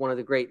book, one of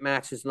the great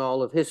matches in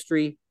all of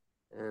history.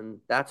 And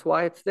that's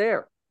why it's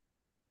there.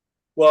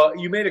 Well,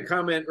 you made a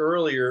comment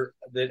earlier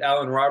that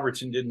Alan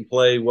Robertson didn't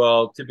play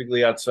well,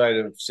 typically outside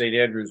of St.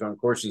 Andrews on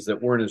courses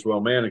that weren't as well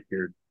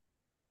manicured,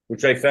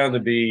 which I found to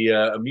be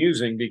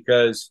amusing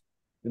because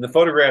in the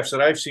photographs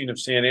that I've seen of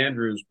St.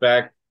 Andrews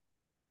back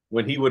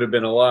when he would have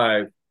been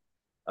alive,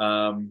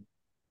 there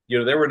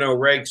were no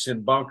rakes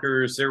and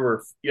bunkers. You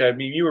were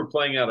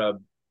playing out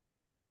of,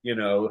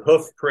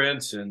 hoof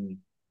prints and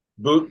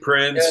boot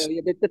prints.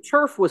 The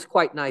turf was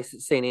quite nice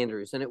at St.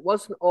 Andrews, and it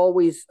wasn't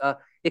always.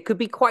 It could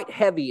be quite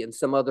heavy in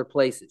some other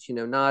places.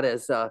 Not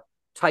as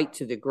tight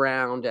to the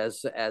ground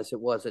as it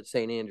was at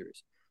St.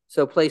 Andrews.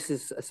 So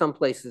some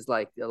places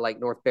like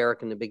North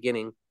Berwick in the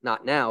beginning,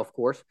 not now, of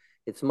course,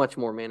 it's much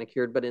more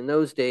manicured. But in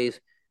those days,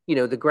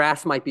 the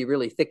grass might be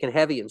really thick and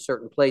heavy in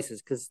certain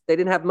places because they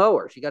didn't have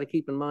mowers. You got to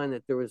keep in mind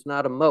that there was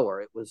not a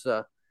mower. It was.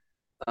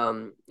 They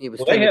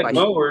had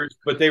mowers,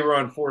 but they were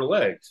on four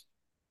legs.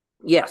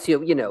 Yes,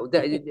 in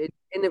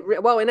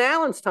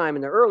Allen's time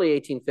in the early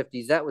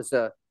 1850s, that was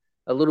a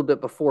little bit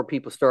before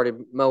people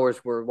started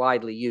mowers were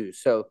widely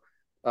used. So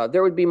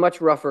there would be much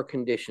rougher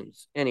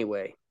conditions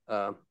anyway.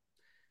 So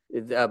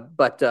his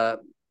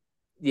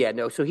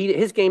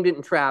game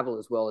didn't travel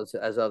as well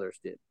as others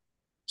did.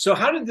 So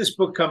how did this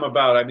book come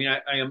about? I mean,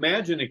 I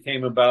imagine it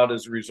came about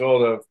as a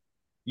result of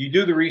you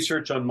do the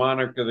research on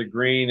Monarch of the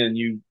Green,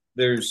 and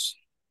there's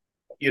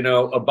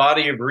a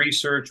body of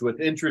research with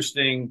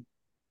interesting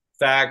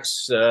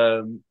facts.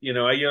 Young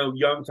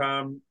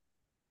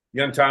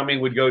Tommy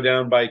would go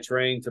down by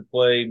train to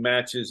play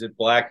matches at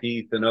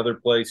Blackheath and other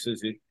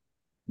places.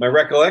 My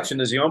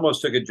recollection is he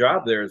almost took a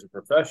job there as a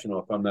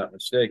professional, if I'm not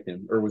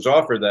mistaken, or was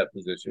offered that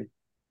position.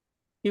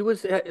 He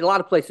was. A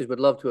lot of places would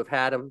love to have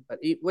had him, but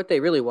what they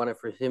really wanted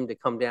for him to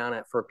come down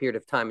for a period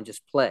of time and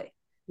just play.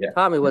 Yeah.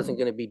 Tommy wasn't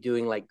going to be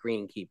doing like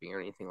greenkeeping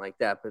or anything like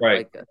that, but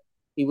right.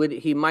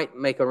 He might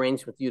make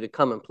arrangements with you to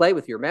come and play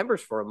with your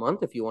members for a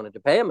month if you wanted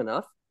to pay him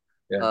enough.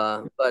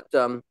 Yeah.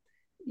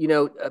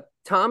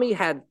 Tommy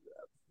had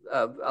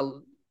a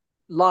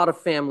lot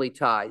of family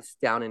ties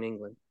down in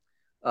England,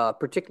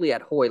 particularly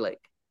at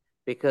Hoylake,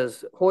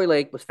 because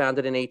Hoylake was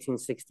founded in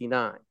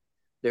 1869.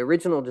 The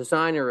original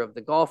designer of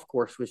the golf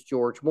course was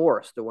George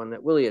Morris, the one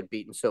that Willie had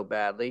beaten so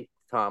badly,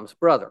 Tom's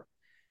brother.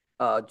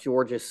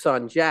 George's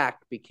son,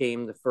 Jack,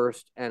 became the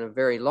first and a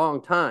very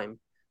long time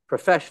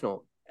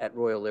professional at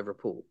Royal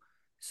Liverpool.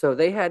 So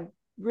they had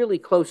really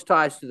close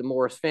ties to the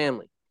Morris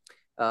family.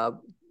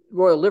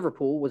 Royal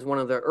Liverpool was one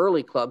of the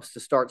early clubs to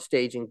start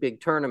staging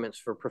big tournaments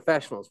for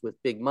professionals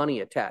with big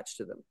money attached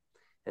to them.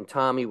 And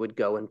Tommy would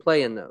go and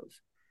play in those.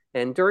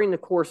 And during the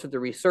course of the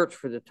research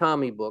for the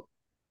Tommy book,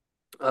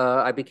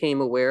 I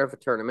became aware of a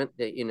tournament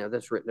that,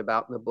 that's written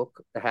about in the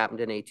book that happened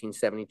in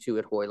 1872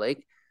 at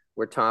Hoylake,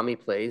 where Tommy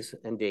plays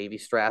and Davy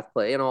Strath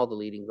play and all the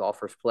leading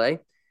golfers play.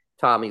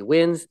 Tommy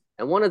wins.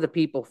 And one of the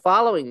people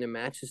following the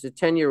match is a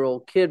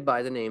 10-year-old kid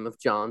by the name of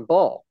John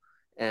Ball.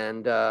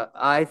 And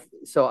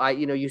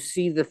you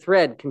see the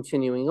thread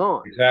continuing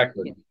on.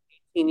 Exactly.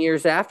 18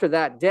 years after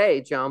that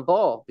day, John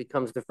Ball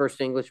becomes the first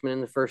Englishman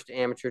and the first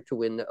amateur to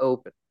win the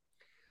Open.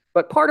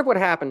 But part of what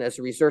happened as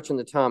a research in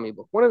the Tommy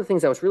book, one of the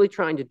things I was really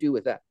trying to do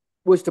with that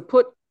was to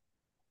put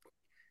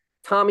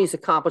Tommy's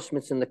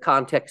accomplishments in the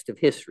context of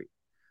history.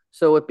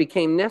 So it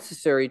became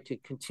necessary to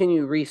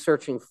continue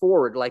researching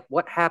forward, like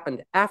what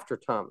happened after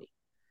Tommy.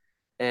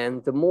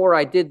 And the more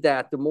I did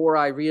that, the more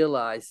I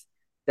realized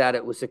that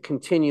it was a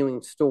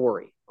continuing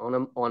story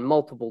on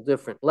multiple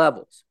different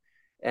levels.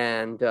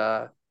 And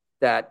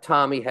that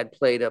Tommy had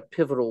played a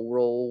pivotal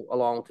role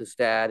along with his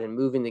dad in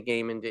moving the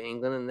game into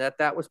England, and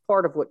that was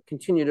part of what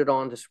continued it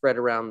on to spread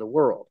around the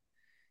world.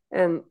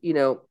 And,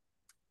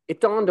 it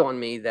dawned on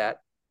me that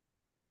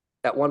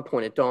at one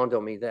point,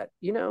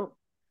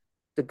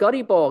 the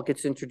gutty ball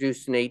gets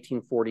introduced in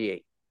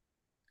 1848.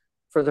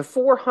 For the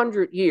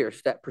 400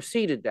 years that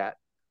preceded that,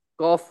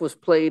 golf was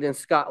played in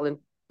Scotland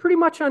pretty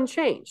much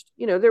unchanged.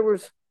 There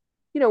was,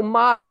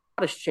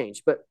 modest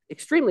change, but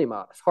extremely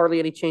modest. Hardly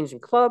any change in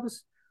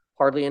clubs,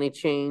 hardly any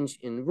change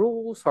in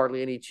rules,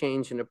 hardly any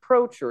change in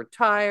approach or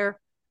attire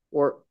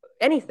or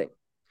anything.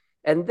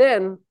 And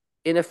then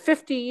in a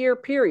 50-year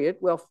period,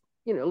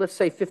 let's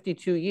say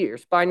 52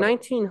 years, by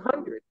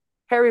 1900,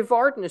 Harry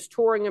Vardon is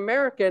touring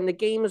America and the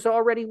game is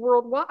already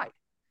worldwide.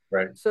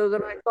 Right. So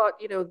then I thought,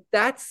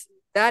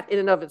 that in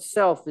and of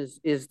itself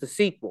is the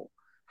sequel.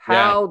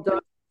 How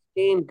does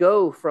the game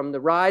go from the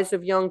rise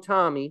of young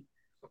Tommy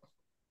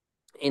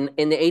in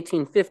the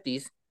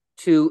 1850s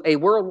to a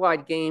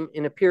worldwide game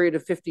in a period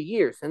of 50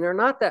 years? And there are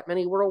not that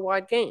many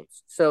worldwide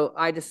games. So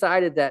I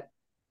decided that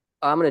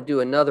I'm going to do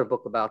another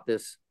book about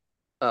this,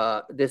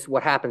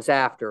 what happens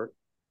after,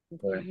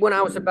 when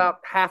I was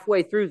about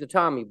halfway through the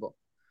Tommy book.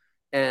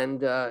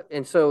 And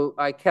so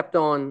I kept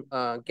on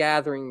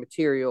gathering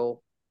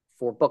material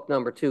for book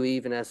number 2,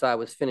 even as I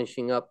was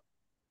finishing up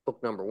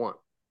book number 1.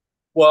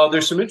 Well,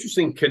 there's some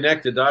interesting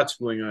connected dots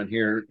going on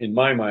here, in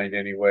my mind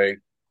anyway.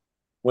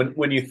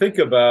 When you think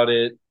about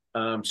it,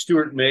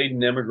 Stuart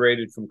Maiden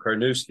emigrated from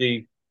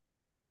Carnoustie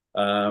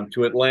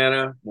to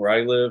Atlanta, where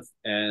I live,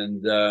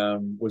 and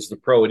was the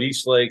pro at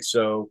Eastlake.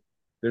 So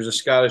there's a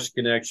Scottish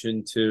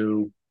connection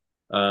to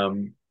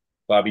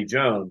Bobby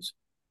Jones.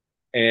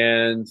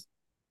 And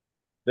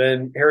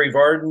then Harry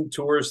Vardon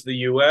tours the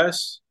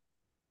U.S.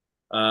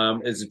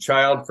 As a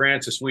child,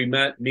 Francis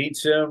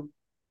meets him.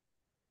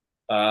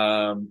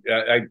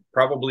 I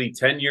probably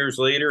 10 years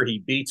later, he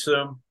beats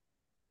him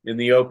in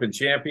the Open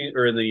champion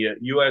or in the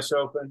U.S.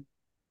 Open.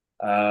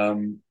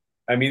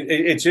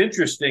 It's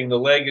interesting, the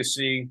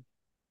legacy.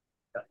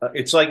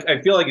 It's like,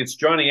 I feel like it's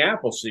Johnny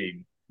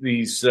Appleseed,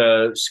 these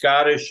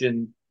Scottish,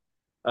 and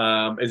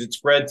as it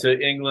spread to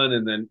England,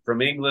 and then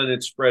from England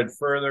it spread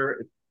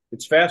further.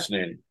 It's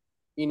fascinating.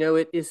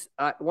 It is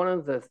one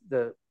of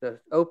the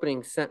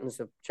opening sentence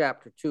of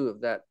chapter 2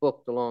 of that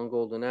book, The Long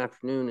Golden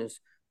Afternoon, is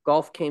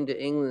golf came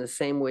to England the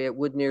same way it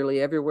would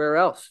nearly everywhere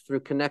else, through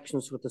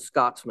connections with the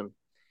Scotsman.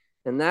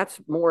 And that's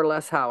more or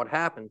less how it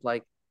happened.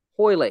 Like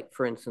Hoylake,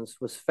 for instance,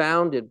 was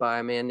founded by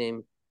a man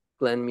named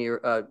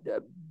Glenmuir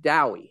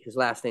Dowie. His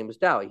last name was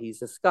Dowie.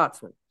 He's a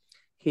Scotsman.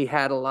 He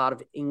had a lot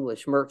of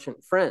English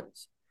merchant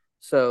friends.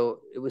 So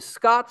it was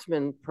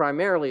Scotsmen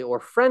primarily, or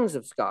friends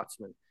of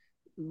Scotsmen.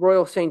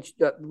 Royal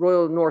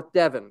North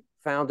Devon,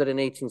 founded in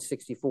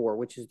 1864,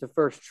 which is the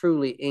first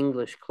truly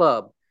English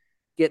club,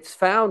 gets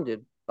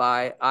founded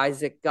by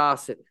Isaac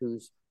Gossett,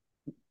 whose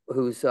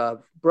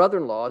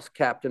brother-in-law is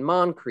Captain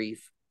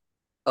Moncrief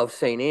of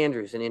St.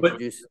 Andrews, and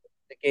introduces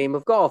the game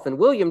of golf. And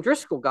William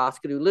Driscoll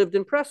Gossett, who lived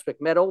in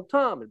Prestwick, met Old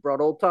Tom and brought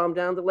Old Tom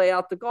down to lay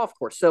out the golf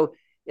course. So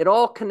it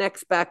all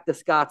connects back to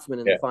Scotsmen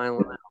in the final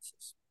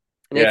analysis.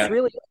 And it's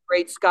really a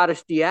great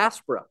Scottish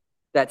diaspora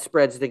that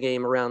spreads the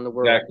game around the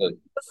world. Exactly.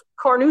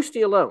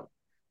 Carnoustie alone,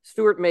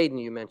 Stuart Maiden,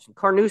 you mentioned,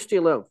 Carnoustie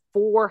alone,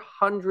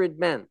 400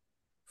 men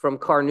from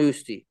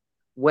Carnoustie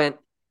went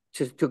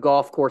to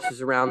golf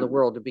courses around the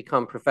world to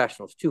become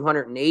professionals,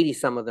 280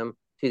 some of them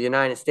to the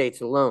United States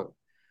alone.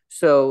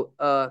 So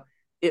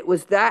it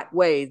was that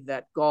way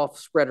that golf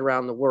spread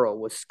around the world,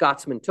 was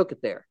Scotsmen took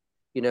it there.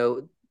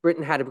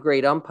 Britain had a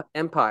great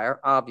empire,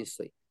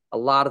 obviously. A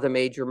lot of the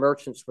major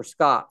merchants were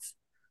Scots.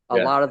 A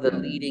lot of the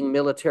leading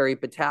military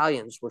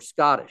battalions were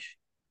Scottish.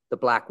 The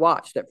Black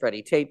Watch that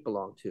Freddie Tate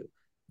belonged to.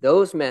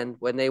 Those men,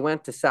 when they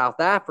went to South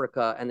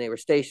Africa and they were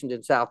stationed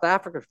in South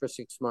Africa for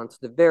 6 months,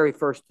 the very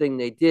first thing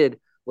they did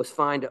was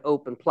find an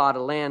open plot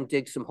of land,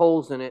 dig some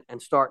holes in it,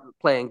 and start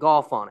playing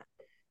golf on it.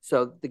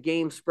 So the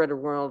game spread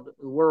around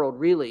the world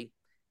really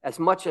as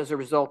much as a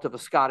result of a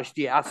Scottish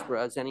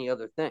diaspora as any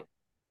other thing.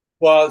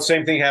 Well, the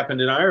same thing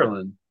happened in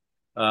Ireland.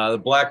 The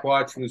Black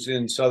Watch was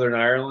in Southern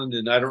Ireland,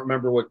 and I don't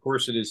remember what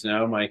course it is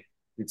now.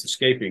 It's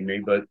escaping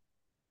me, but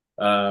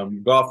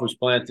golf was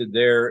planted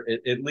there,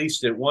 at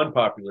least at one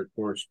popular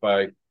course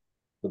by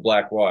the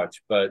Black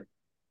Watch. But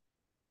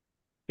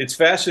it's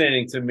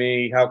fascinating to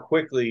me how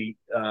quickly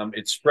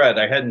it spread.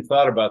 I hadn't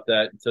thought about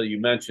that until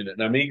you mentioned it,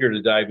 and I'm eager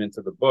to dive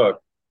into the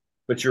book.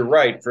 But you're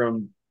right,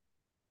 from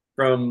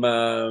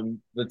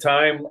the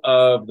time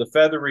of the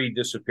feathery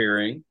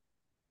disappearing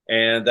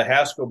and the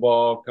Haskell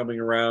ball coming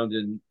around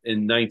in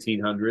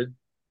 1900,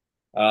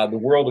 The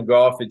world of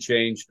golf had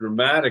changed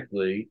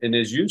dramatically, and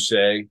as you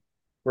say,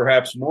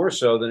 perhaps more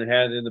so than it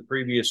had in the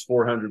previous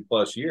 400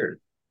 plus years,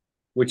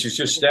 which is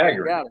just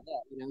staggering. Yeah,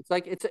 it's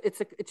like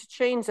it's a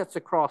change that's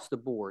across the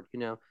board.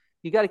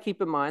 You got to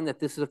keep in mind that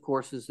this is, of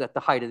course, is at the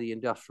height of the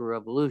Industrial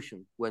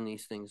Revolution when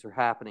these things are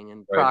happening,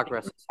 and Right.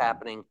 progress is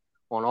happening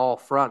on all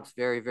fronts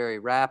very, very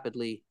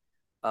rapidly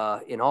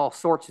in all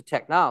sorts of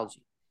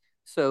technology.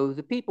 So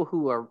the people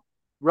who are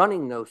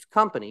running those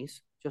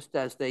companies, just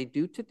as they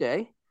do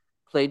today,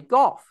 played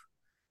golf,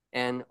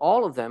 and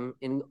all of them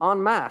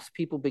en masse,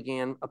 people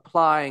began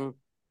applying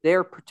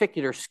their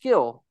particular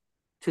skill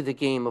to the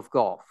game of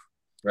golf.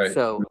 Right.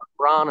 So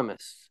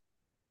agronomists,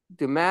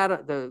 the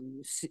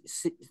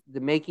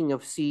making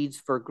of seeds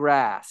for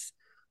grass,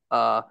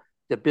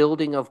 the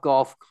building of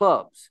golf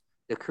clubs,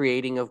 the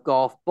creating of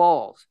golf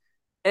balls,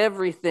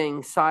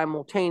 everything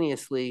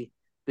simultaneously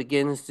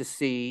begins to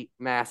see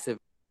massive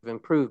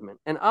improvement.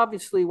 And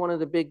obviously, one of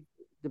the big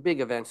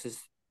events is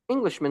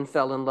Englishmen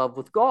fell in love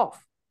with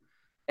golf,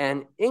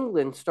 and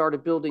England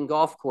started building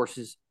golf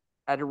courses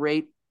at a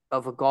rate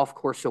of a golf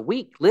course a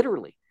week,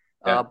 literally,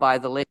 by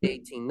the late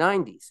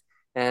 1890s.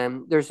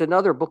 And there's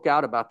another book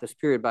out about this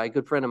period by a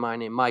good friend of mine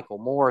named Michael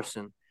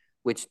Morrison,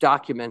 which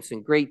documents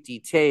in great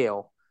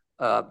detail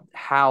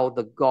how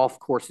the golf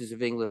courses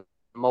of England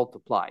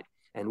multiplied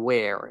and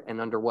where and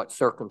under what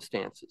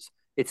circumstances.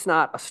 It's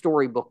not a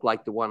storybook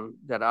like the one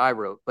that I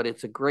wrote, but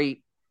it's a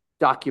great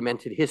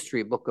documented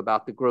history book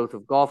about the growth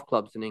of golf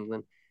clubs in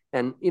England.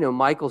 And,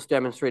 Michael's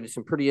demonstrated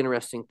some pretty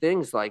interesting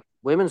things, like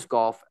women's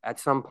golf at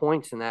some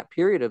points in that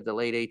period of the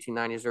late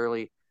 1890s,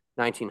 early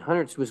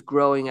 1900s was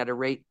growing at a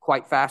rate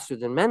quite faster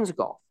than men's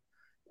golf.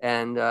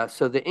 And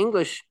so the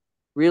English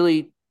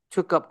really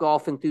took up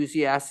golf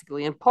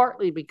enthusiastically, and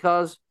partly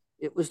because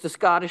it was the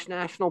Scottish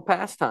national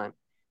pastime.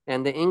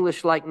 And the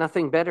English liked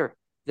nothing better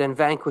than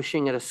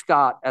vanquishing a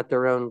Scot at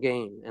their own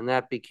game. And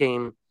that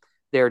became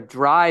their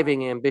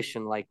driving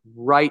ambition, like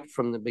right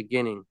from the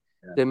beginning.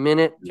 Yeah. The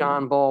minute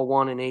John Ball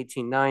won in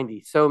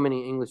 1890, so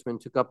many Englishmen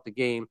took up the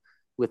game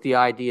with the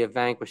idea of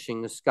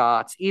vanquishing the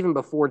Scots. Even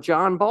before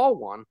John Ball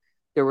won,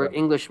 there were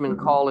Englishmen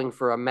calling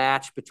for a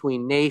match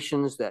between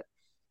nations that,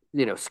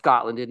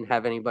 Scotland didn't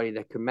have anybody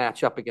that could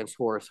match up against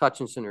Horace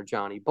Hutchinson or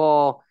Johnny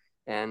Ball.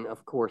 And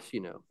of course,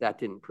 that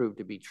didn't prove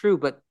to be true,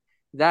 but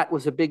that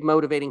was a big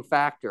motivating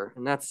factor.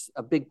 And that's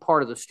a big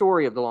part of the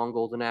story of the Long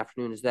Golden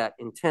Afternoon, is that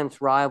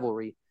intense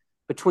rivalry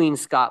between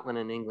Scotland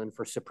and England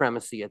for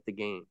supremacy at the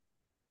game.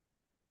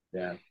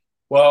 Yeah.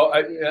 Well,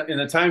 in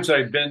the times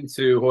I've been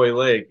to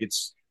Hoylake,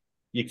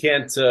 you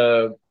can't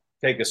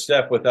take a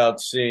step without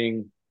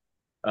seeing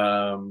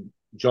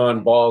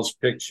John Ball's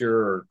picture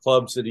or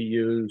clubs that he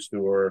used,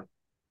 but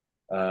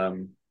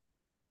I'm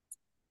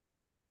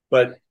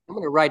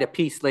going to write a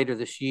piece later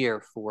this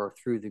year for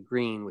Through the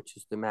Green, which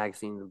is the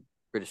magazine of the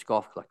British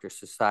Golf Collectors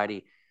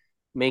Society,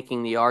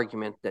 making the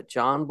argument that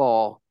John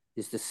Ball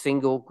is the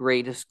single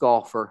greatest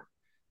golfer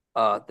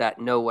that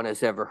no one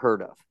has ever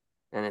heard of.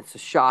 And it's a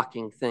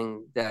shocking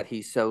thing that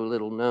he's so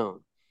little known.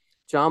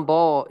 John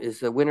Ball is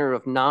the winner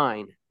of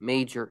 9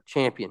 major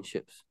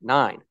championships.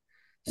 9.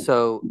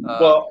 So,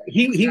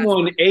 he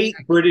won 8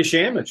 British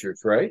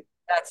amateurs, right?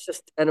 That's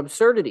just an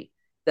absurdity.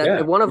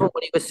 One of them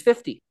when he was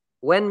 50.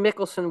 When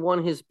Mickelson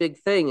won his big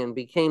thing and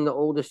became the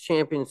oldest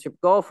championship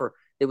golfer,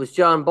 it was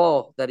John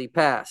Ball that he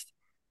passed.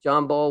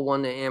 John Ball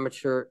won the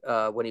amateur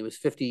when he was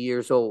 50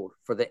 years old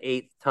for the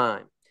 8th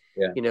time.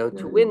 Yeah.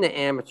 To win the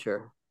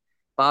amateur,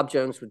 Bob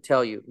Jones would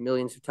tell you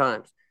millions of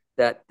times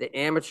that the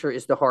amateur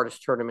is the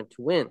hardest tournament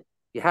to win.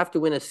 You have to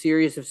win a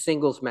series of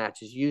singles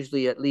matches,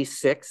 usually at least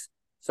 6,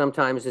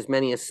 sometimes as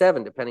many as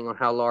 7, depending on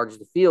how large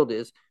the field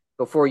is,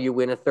 before you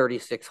win a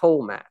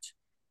 36-hole match.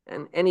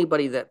 And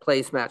anybody that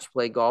plays match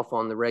play golf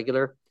on the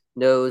regular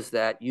knows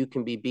that you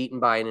can be beaten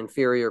by an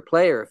inferior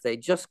player. If they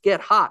just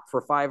get hot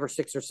for 5 or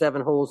 6 or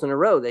 7 holes in a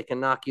row, they can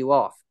knock you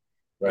off.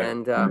 Right.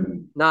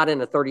 And not in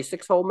a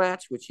 36-hole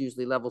match, which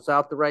usually levels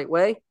out the right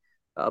way,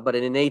 but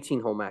in an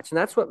 18-hole match. And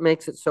that's what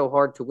makes it so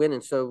hard to win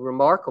and so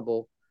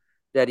remarkable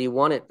that he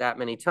won it that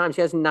many times.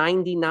 He has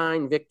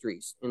 99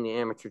 victories in the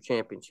amateur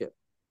championship.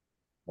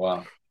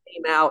 Wow. He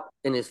came out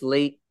in his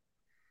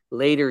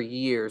later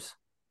years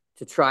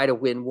to try to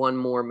win one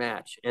more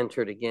match,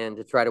 entered again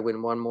to try to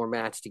win one more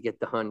match to get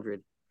the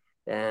 100.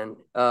 And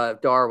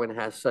Darwin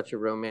has such a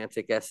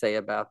romantic essay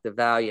about the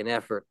valiant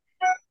effort.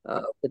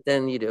 But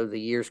then, the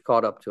years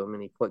caught up to him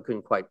and he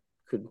couldn't quite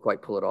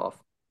pull it off.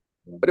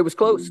 But it was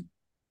close.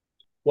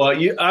 Well,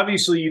 you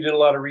did a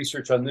lot of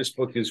research on this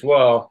book as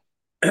well.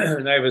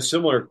 And I have a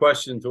similar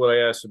question to what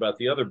I asked about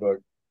the other book.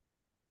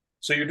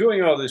 So you're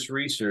doing all this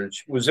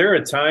research. Was there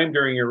a time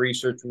during your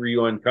research where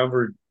you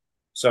uncovered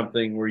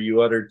something where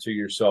you uttered to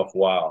yourself,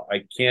 wow,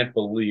 I can't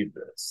believe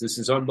this. This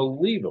is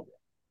unbelievable.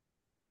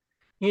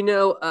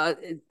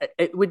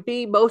 It would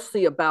be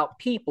mostly about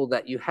people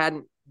that you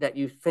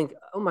think,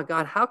 oh my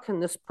God, how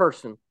can this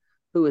person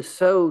who has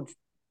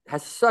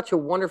such a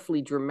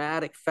wonderfully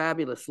dramatic,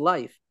 fabulous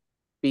life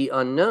be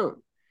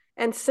unknown?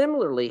 And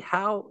similarly,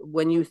 how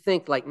when you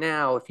think like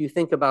now, if you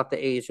think about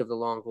the age of the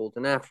long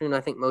golden afternoon, I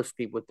think most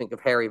people would think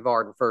of Harry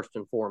Vardon first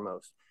and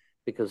foremost,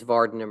 because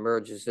Vardon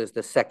emerges as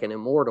the second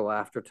immortal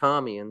after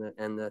Tommy and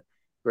the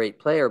great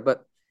player.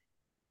 But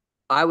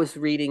I was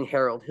reading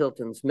Harold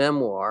Hilton's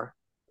memoir,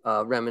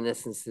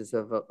 Reminiscences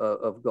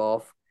of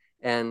Golf,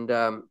 and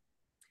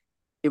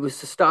it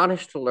was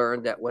astonished to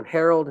learn that when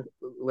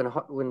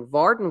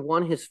Vardon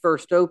won his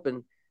first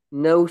Open,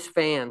 no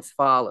fans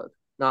followed,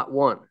 not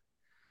one.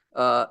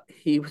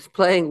 He was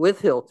playing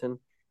with Hilton,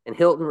 and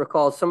Hilton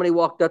recalls somebody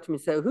walked up to me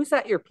and said, "Who's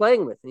that you're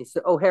playing with?" And he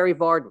said, "Oh, Harry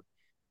Vardon."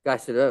 The guy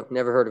said, "Oh,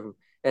 never heard of him."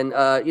 And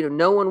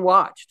no one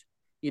watched.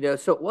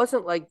 So it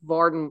wasn't like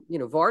Vardon.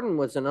 Vardon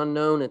was an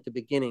unknown at the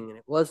beginning, and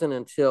it wasn't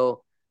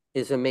until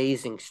his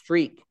amazing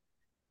streak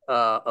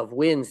of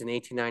wins in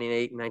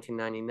 1898 and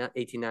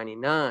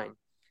 1899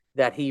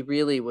 that he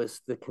really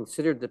was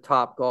considered the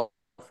top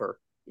golfer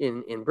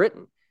in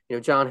Britain.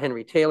 John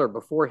Henry Taylor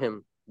before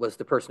him was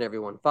the person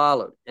everyone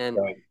followed. And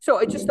right. So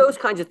it just those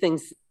kinds of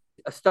things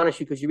astonish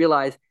you because you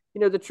realize,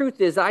 the truth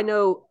is I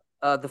know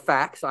the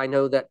facts. I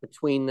know that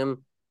between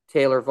them,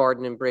 Taylor,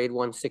 Vardon, and Braid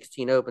won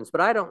 16 Opens,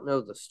 but I don't know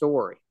the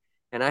story.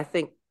 And I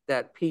think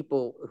that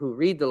people who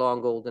read The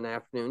Long Golden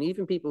Afternoon,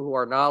 even people who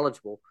are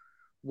knowledgeable,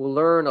 will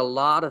learn a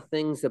lot of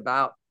things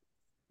that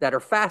are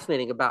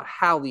fascinating about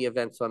how the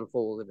events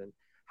unfolded and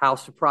how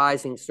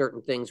surprising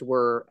certain things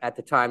were at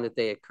the time that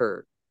they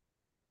occurred.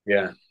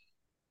 Yeah.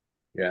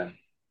 Yeah.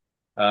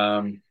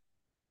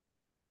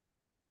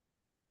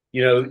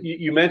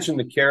 You mentioned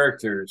the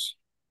characters.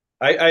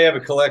 I have a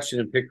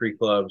collection of Hickory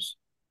clubs,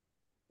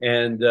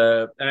 and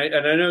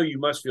I know you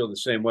must feel the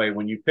same way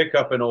when you pick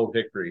up an old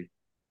Hickory,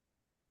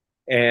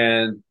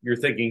 and you're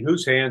thinking,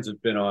 whose hands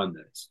have been on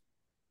this,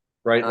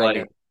 right?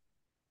 Like,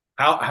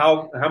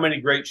 how many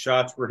great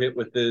shots were hit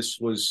with this?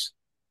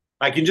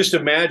 I can just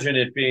imagine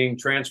it being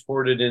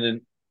transported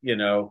in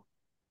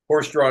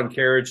horse-drawn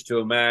carriage to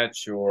a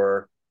match,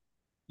 or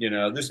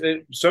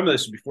some of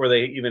this is before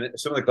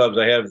some of the clubs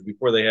I have is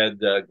before they had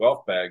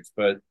golf bags.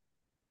 But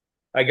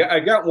I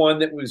got one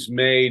that was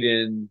made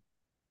in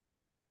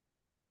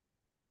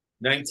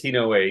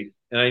 1908,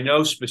 and I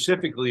know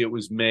specifically it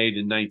was made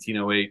in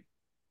 1908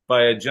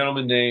 by a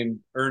gentleman named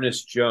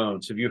Ernest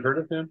Jones. Have you heard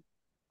of him?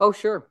 Oh,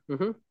 sure.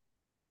 Mm-hmm.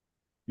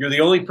 You're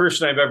the only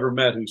person I've ever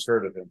met who's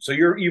heard of him. So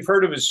you've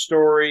heard of his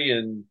story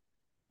and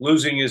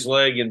losing his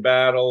leg in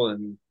battle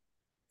and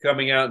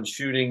coming out and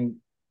shooting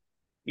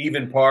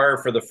even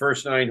par for the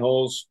first 9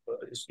 holes,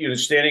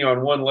 standing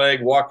on one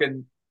leg,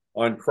 walking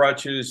on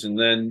crutches, and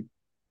then,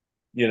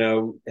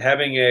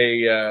 having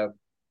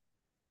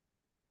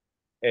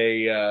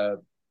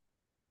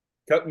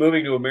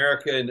moving to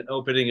America and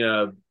opening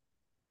a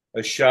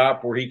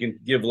shop where he can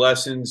give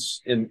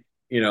lessons in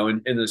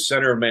the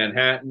center of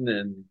Manhattan,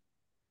 and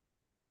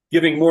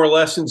giving more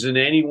lessons than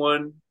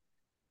anyone.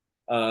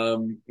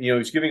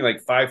 He's giving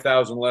like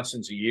 5,000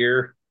 lessons a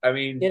year. I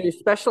mean, he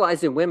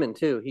specializes in women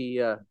too.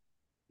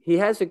 He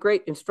has a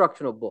great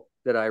instructional book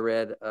that I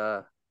read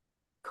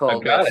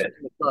called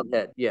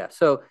Clubhead. Yeah.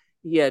 So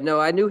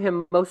I knew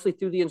him mostly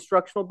through the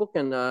instructional book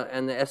and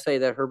the essay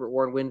that Herbert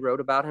Warren Wind wrote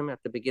about him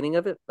at the beginning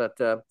of it. But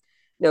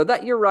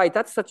that you're right.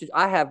 That's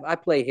I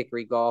play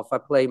Hickory golf. I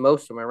play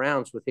most of my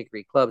rounds with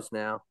Hickory clubs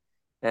now,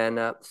 and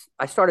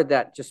I started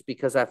that just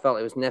because I felt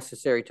it was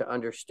necessary to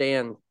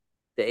understand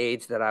the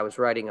age that I was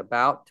writing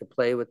about, to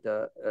play with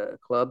the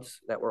clubs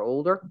that were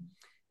older,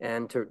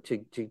 and to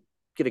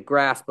get a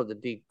grasp of the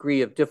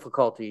degree of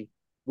difficulty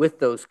with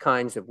those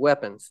kinds of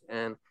weapons.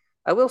 And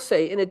I will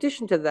say, in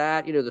addition to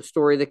that, the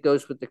story that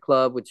goes with the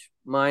club,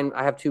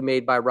 I have 2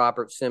 made by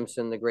Robert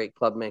Simpson, the great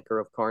club maker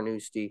of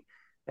Carnoustie,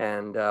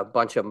 and a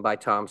bunch of them by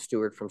Tom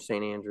Stewart from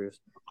St. Andrews.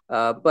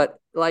 But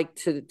like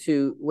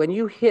when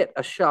you hit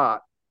a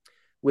shot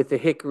with a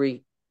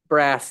Hickory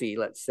brassy,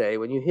 let's say,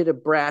 when you hit a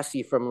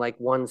brassy from like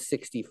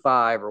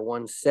 165 or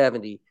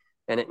 170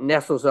 and it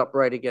nestles up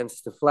right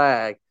against the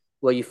flag,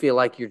 well, you feel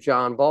like you're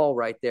John Ball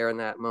right there in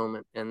that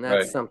moment. And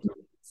that's right. Something.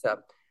 So,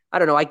 I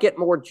don't know. I get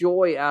more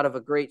joy out of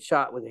a great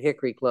shot with a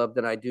Hickory club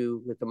than I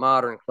do with the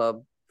modern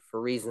club,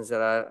 for reasons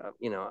that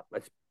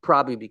it's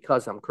probably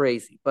because I'm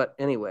crazy. But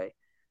anyway,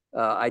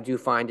 I do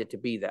find it to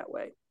be that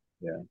way.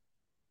 Yeah.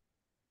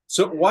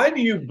 So why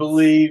do you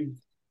believe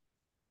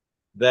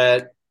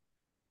that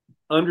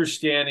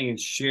understanding and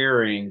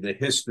sharing the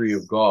history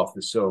of golf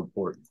is so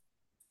important?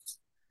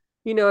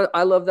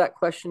 I love that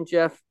question,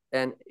 Jeff.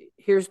 And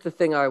here's the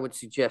thing I would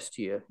suggest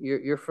to you.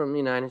 You're from the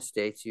United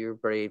States. You're a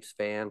Braves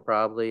fan,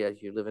 probably,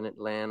 as you live in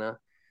Atlanta.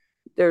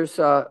 There's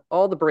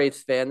all the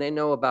Braves fan. They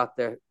know about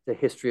the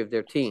history of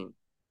their team.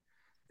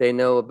 They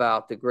know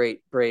about the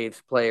great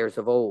Braves players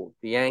of old.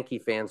 The Yankee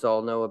fans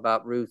all know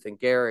about Ruth and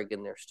Gehrig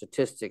and their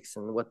statistics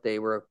and what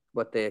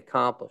they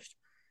accomplished.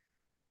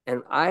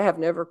 And I have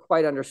never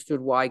quite understood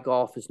why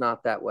golf is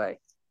not that way.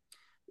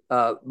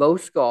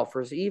 Most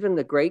golfers, even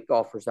the great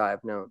golfers I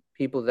have known,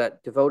 people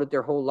that devoted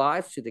their whole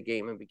lives to the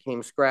game and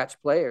became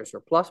scratch players or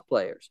plus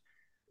players,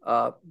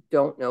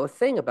 don't know a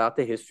thing about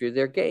the history of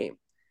their game.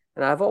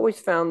 And I've always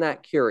found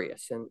that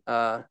curious. And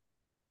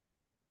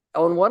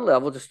on one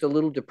level, just a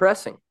little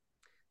depressing.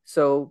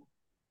 So,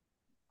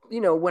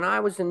 when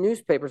I was in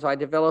newspapers, I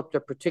developed a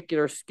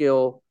particular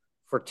skill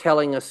for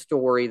telling a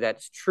story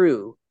that's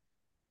true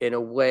in a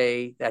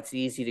way that's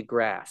easy to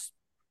grasp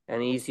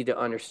and easy to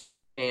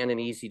understand and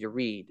easy to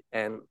read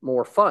and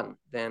more fun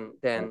than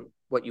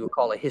what you would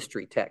call a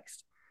history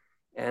text.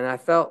 And I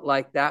felt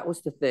like that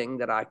was the thing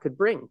that I could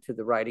bring to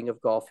the writing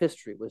of golf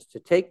history, was to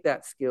take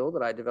that skill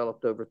that I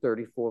developed over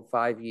 34,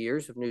 5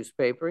 years of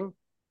newspapering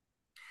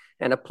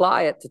and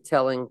apply it to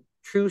telling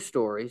true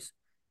stories.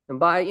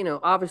 And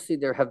obviously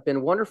there have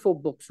been wonderful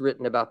books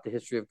written about the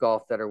history of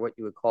golf that are what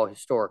you would call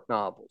historic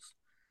novels,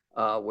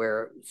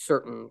 where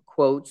certain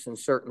quotes and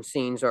certain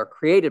scenes are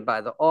created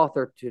by the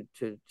author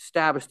to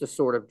establish the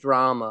sort of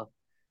drama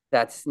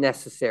that's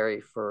necessary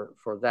for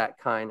that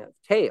kind of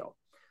tale.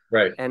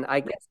 Right. And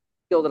I guess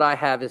the skill that I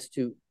have is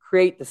to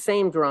create the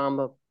same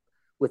drama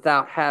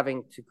without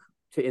having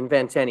to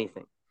invent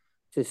anything,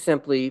 to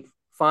simply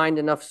find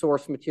enough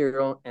source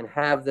material and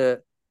have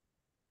the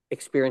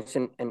experience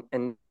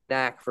and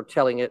knack for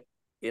telling it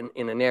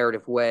in a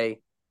narrative way,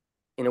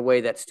 in a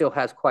way that still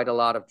has quite a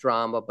lot of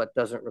drama, but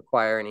doesn't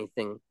require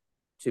anything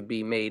to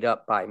be made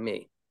up by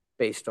me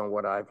based on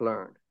what I've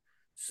learned.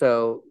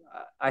 So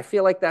I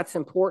feel like that's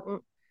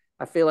important.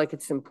 I feel like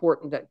it's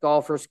important that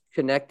golfers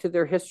connect to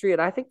their history. And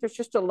I think there's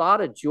just a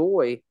lot of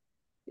joy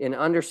in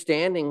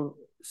understanding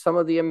some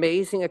of the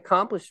amazing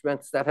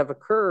accomplishments that have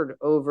occurred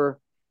over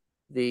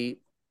the,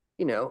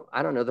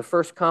 I don't know, the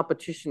first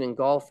competition in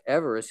golf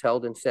ever is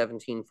held in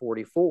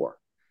 1744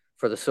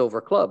 for the Silver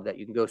Club that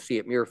you can go see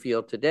at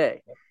Muirfield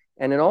today.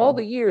 And in all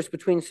the years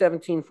between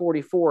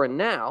 1744 and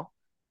now,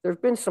 there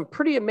have been some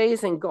pretty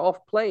amazing golf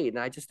played. And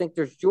I just think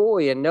there's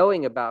joy in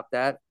knowing about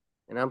that.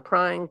 And I'm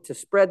trying to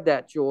spread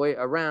that joy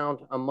around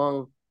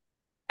among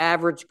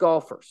average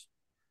golfers.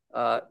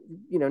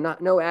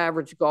 No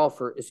average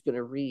golfer is going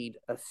to read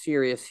a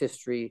serious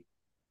history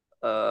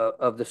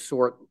of the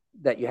sort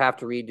that you have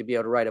to read to be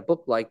able to write a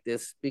book like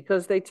this,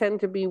 because they tend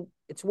to be,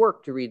 it's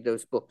work to read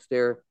those books.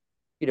 They're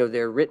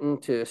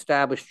written to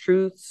establish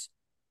truths,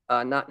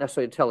 not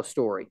necessarily to tell a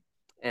story.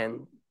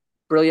 And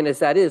brilliant as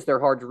that is, they're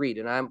hard to read.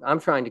 And I'm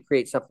trying to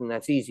create something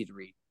that's easy to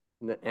read,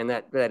 and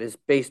that is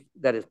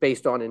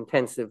based on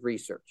intensive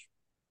research.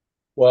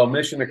 Well,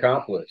 mission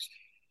accomplished.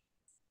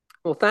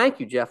 Well, thank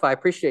you, Jeff. I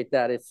appreciate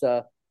that.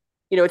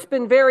 It's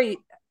been very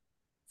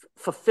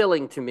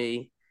fulfilling to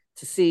me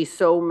to see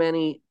so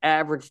many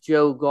average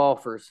Joe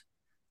golfers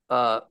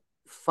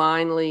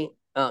finally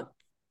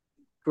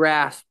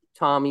grasp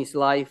Tommy's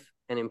life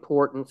and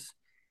importance,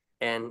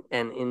 and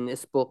in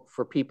this book,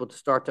 for people to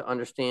start to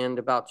understand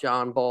about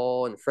John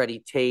Ball and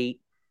Freddie Tate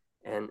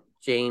and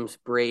James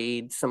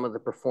Braid, some of the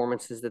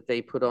performances that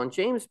they put on.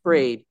 James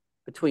Braid,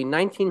 between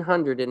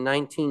 1900 and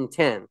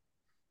 1910,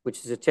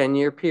 which is a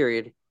 10-year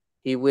period,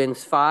 he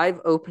wins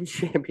 5 Open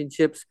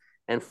Championships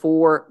and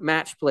 4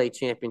 match play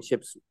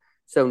championships.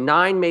 So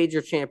 9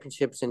 major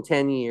championships in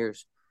 10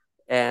 years,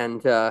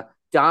 and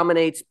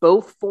dominates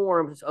both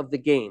forms of the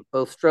game,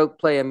 both stroke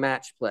play and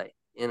match play,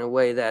 in a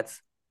way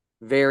that's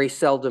very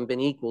seldom been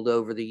equaled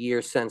over the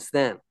years since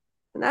then.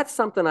 And that's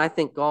something I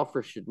think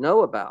golfers should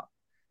know about.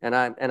 And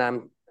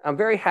I'm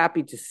very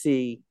happy to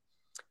see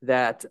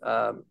that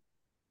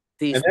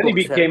these. And then he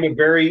became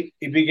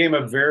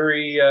a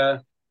very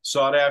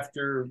sought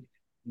after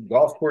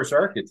golf course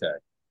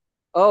architect.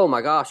 Oh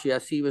my gosh,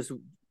 yes, he was.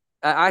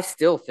 I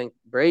still think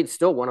Braid's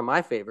still one of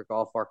my favorite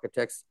golf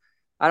architects.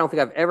 I don't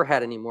think I've ever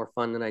had any more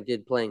fun than I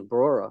did playing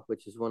Brora,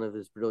 which is one of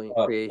his brilliant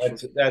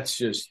creations. That's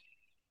just,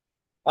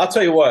 I'll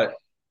tell you what,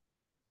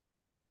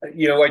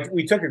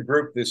 we took a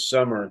group this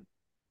summer,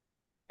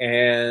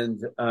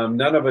 and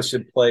none of us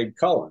had played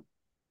Cullen,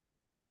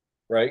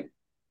 right?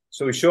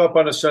 So we show up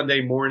on a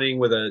Sunday morning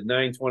with a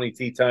 9:20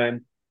 tee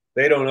time.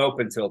 They don't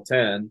open till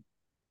 10,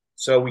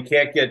 so we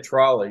can't get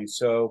trolleys.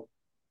 So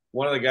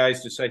one of the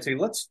guys decides, hey,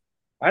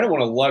 I don't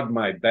want to lug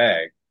my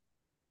bag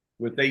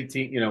with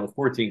 18, with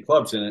 14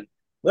 clubs in it.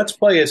 Let's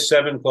play a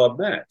 7-club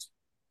match,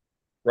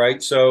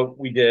 right? So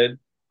we did.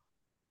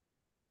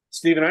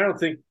 Stephen, I don't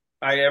think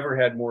I ever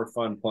had more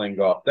fun playing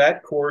golf.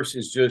 That course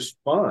is just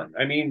fun.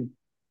 I mean,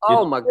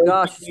 oh my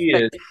gosh,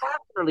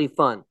 spectacularly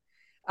fun.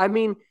 I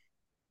mean,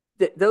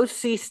 those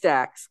C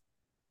stacks.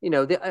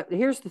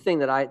 Here's the thing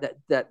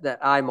that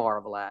I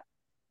marvel at.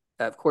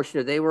 Of course,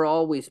 they were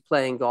always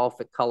playing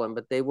golf at Cullen,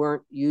 but they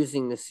weren't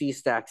using the C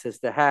stacks as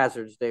the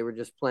hazards. They were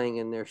just playing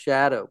in their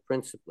shadow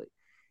principally.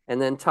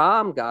 And then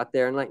Tom got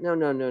there and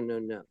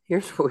no.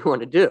 Here's what we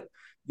want to do.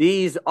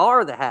 These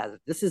are the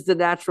hazards. This is the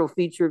natural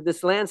feature of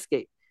this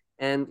landscape.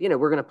 And,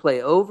 we're going to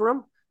play over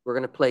them. We're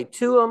going to play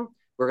to them.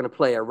 We're going to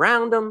play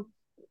around them.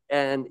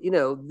 And,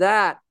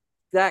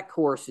 that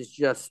course is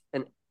just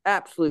an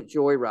absolute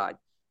joyride.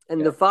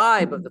 And the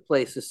vibe of the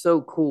place is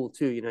so cool,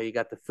 too. You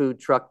got the food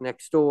truck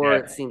next door. Yeah.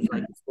 It seems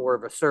like it's more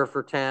of a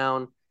surfer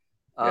town.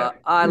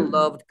 I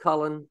loved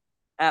Cullen,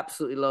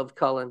 absolutely loved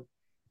Cullen.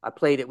 I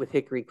played it with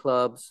Hickory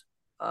Clubs,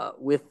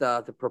 with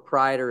the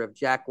proprietor of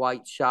Jack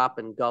White's shop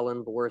in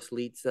Gullen, Boris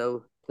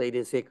Litzo, played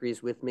his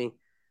Hickories with me.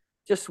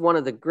 just one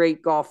of the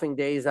great golfing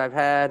days I've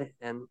had,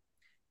 and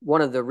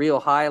one of the real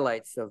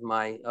highlights of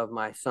my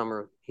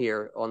summer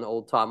here on the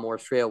Old Tom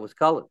Morris Trail was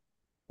Cullen.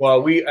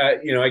 Well,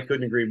 I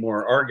couldn't agree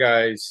more. Our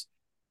guys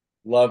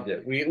loved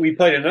it. We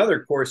played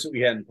another course that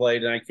we hadn't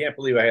played, and I can't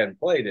believe I hadn't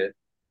played it.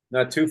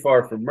 Not too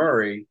far from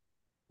Murray,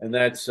 and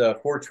that's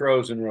Fort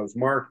Rose and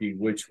Rosemarkie,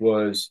 which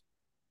was.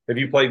 Have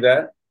you played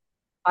that?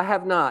 I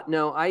have not.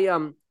 No,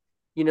 I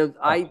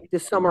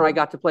this summer I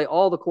got to play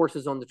all the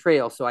courses on the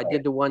trail. So I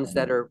did the ones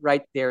that are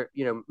right there,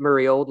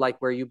 Murray Old, like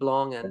where you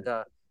belong, and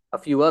a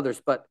few others.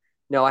 But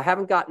no, I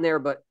haven't gotten there.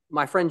 But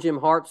my friend Jim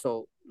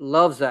Hartzell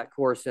loves that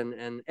course,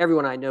 and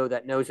everyone I know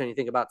that knows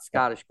anything about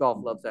Scottish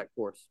golf loves that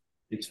course.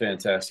 It's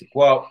fantastic.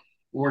 Well,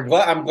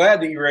 I'm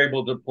glad that you were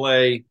able to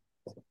play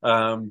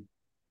um,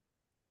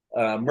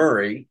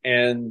 Murray,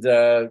 and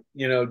Joe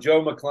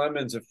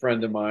McClemon's a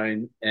friend of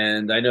mine,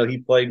 and I know he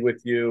played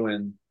with you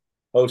and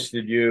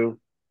hosted you.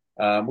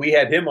 We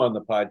had him on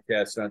the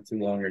podcast not too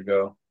long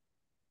ago.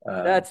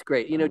 That's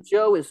great.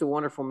 Joe is a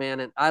wonderful man,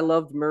 and I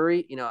loved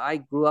Murray. I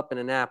grew up in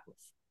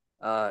Annapolis,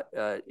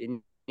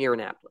 near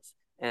Annapolis,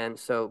 and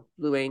so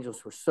Blue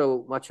Angels were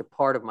so much a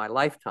part of my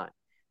lifetime.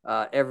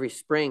 Every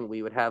spring,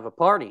 we would have a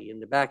party in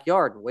the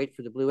backyard and wait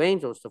for the Blue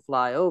Angels to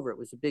fly over. It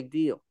was a big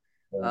deal.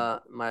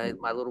 My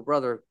little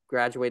brother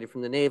graduated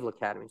from the Naval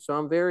Academy, so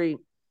I'm very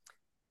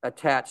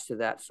attached to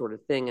that sort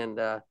of thing.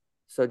 And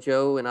so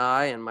Joe and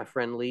I and my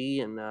friend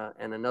Lee and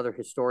another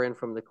historian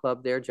from the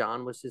club there,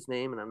 John was his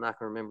name, and I'm not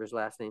going to remember his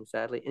last name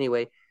sadly.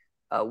 Anyway,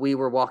 we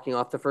were walking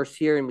off the first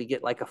tier, and we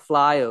get like a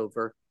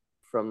flyover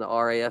from the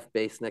RAF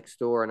base next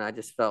door, and I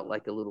just felt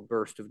like a little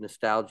burst of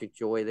nostalgic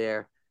joy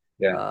there.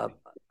 Yeah.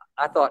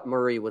 I thought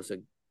Murray was a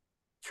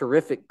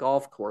terrific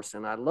golf course,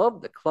 and I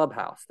love the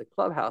clubhouse. The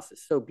clubhouse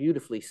is so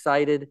beautifully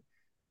sited.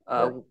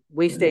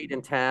 We stayed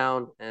in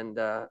town, and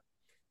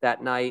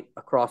that night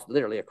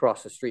literally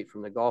across the street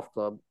from the golf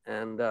club,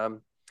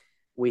 and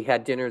we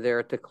had dinner there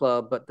at the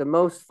club. But the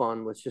most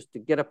fun was just to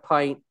get a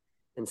pint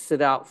and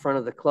sit out front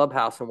of the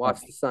clubhouse and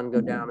watch the sun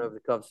go down over the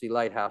Covesea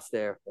Lighthouse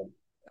there.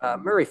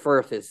 Murray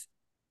Firth is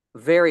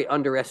very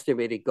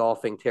underestimated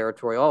golfing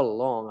territory all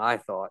along, I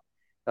thought.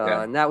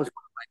 And that was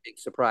one of my big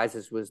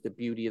surprises, was the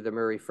beauty of the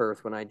Murray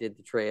Firth when I did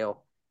the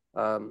trail.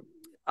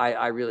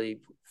 I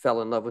really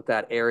fell in love with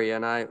that area,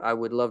 and I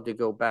would love to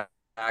go back.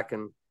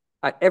 And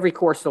every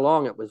course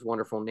along it was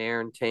wonderful.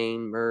 Nairn,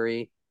 Tane,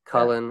 Murray,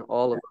 Cullen,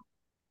 all of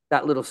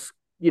them.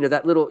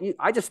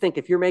 I just think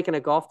if you're making a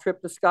golf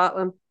trip to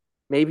Scotland,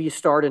 maybe you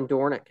start in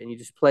Dornoch and you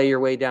just play your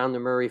way down the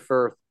Murray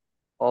Firth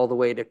all the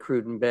way to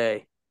Cruden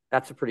Bay.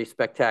 That's a pretty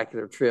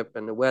spectacular trip,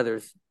 and the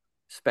weather's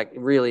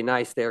really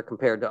nice there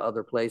compared to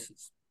other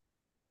places.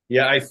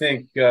 Yeah, I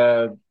think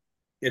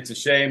it's a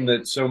shame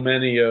that so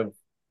many of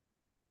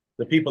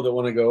the people that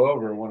want to go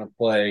over want to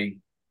play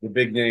the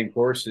big name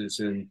courses.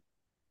 And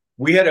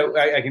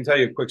I can tell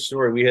you a quick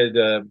story. We had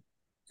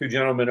two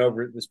gentlemen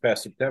over this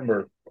past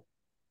September,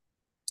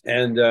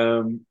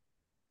 and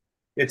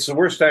it's the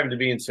worst time to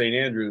be in St.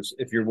 Andrews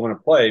if you want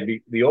to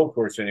play the old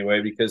course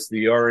anyway, because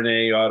the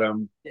R&A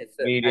autumn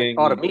meeting.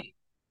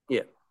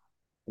 Yeah.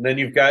 And then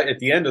you've got, at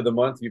the end of the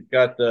month, you've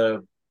got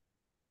the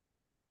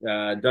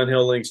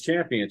Dunhill Links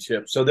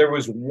Championship. So there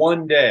was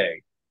one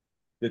day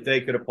that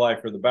they could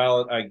apply for the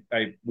ballot.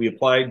 We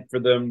applied for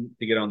them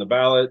to get on the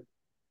ballot.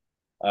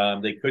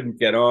 They couldn't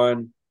get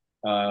on.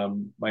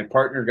 My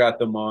partner got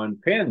them on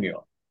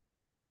Panmure,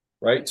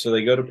 right? So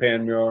they go to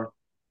Panmure.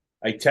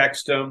 I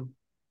text them,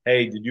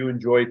 hey, did you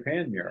enjoy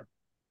Panmure?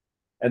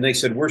 And they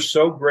said, we're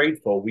so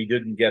grateful we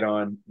didn't get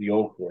on the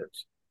old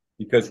course,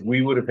 because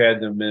we would have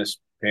had to miss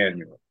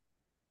Panmure.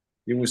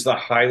 It was the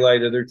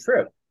highlight of their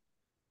trip.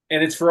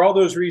 And it's for all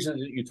those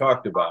reasons that you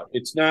talked about.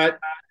 It's not,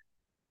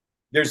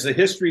 there's the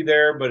history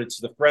there, but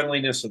it's the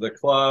friendliness of the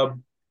club.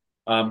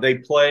 They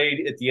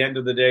played at the end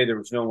of the day. There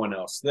was no one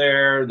else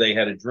there. They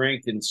had a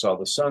drink and saw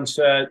the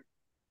sunset.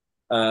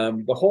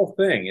 The whole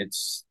thing.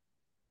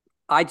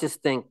 I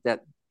just think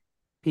that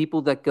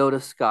people that go to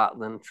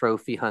Scotland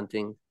trophy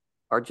hunting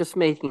are just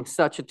making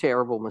such a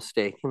terrible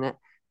mistake. And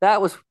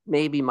that was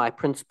maybe my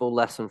principal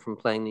lesson from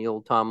playing the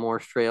Old Tom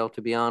Morris Trail,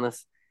 to be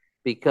honest,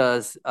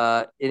 because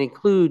it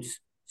includes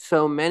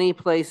so many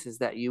places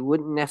that you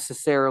wouldn't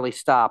necessarily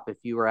stop if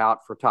you were out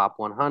for top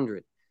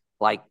 100,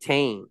 like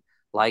Tane,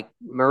 like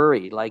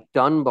Murray, like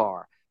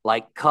Dunbar,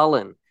 like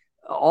Cullen,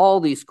 all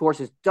these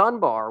courses.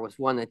 Dunbar was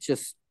one that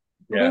just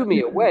blew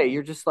me away.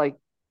 You're just like,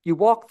 you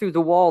walk through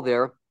the wall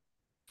there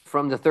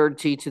from the third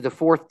tee to the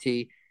fourth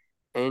tee,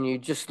 and you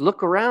just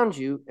look around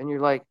you and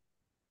you're like,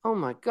 oh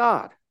my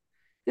God,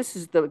 this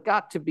is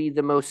got to be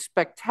the most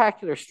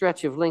spectacular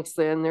stretch of links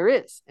land there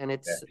is. And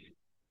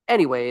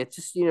anyway, it's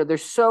just,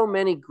 there's so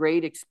many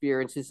great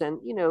experiences, and,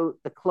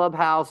 the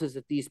clubhouses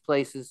at these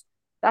places,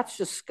 that's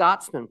just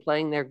Scotsmen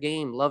playing their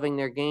game, loving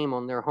their game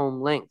on their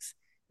home links.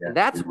 Yeah. And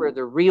that's where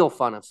the real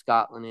fun of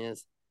Scotland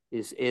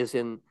is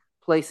in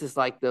places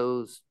like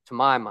those, to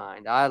my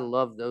mind. I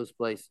love those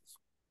places.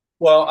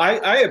 Well,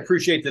 I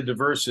appreciate the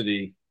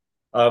diversity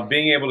of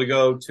being able to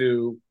go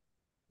to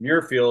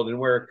Muirfield and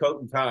wear a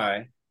coat and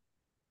tie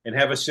and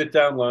have a sit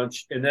down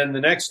lunch, and then the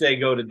next day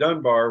go to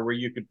Dunbar where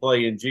you could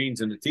play in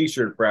jeans and a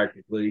t-shirt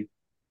practically.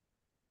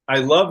 I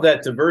love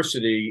that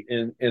diversity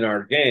in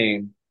our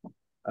game.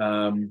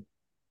 Um,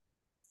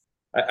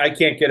 I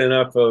can't get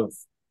enough of.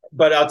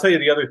 But I'll tell you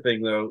the other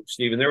thing though,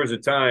 Stephen. There was a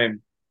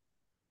time.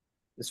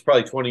 It's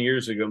probably 20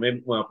 years ago,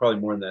 maybe probably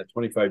more than that,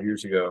 25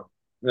 years ago.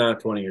 No,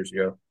 20 years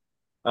ago.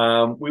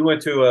 We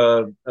went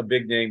to a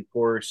big name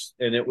course,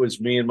 and it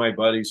was me and my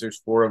buddies. There's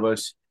four of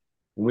us,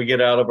 and we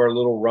get out of our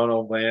little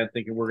runnel van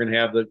thinking we're going to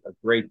have a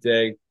great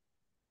day.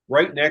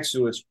 Right next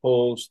to us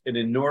pulls an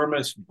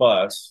enormous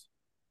bus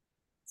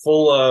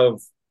full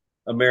of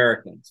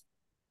Americans,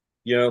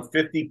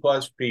 50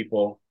 plus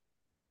people.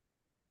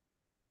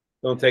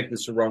 Don't take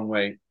this the wrong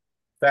way.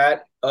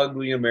 Fat,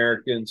 ugly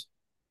Americans.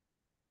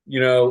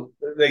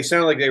 They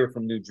sound like they were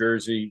from New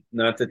Jersey.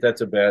 Not that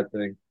that's a bad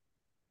thing.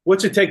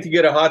 What's it take to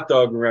get a hot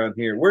dog around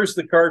here? Where's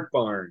the cart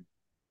barn?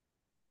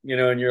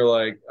 And you're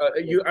like,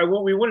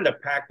 we wanted to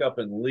pack up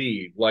and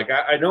leave. Like,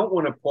 I don't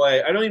want to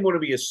play. I don't even want to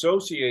be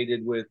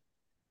associated with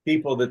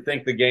people that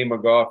think the game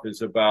of golf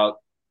is about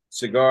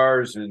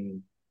cigars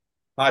and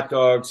hot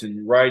dogs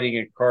and riding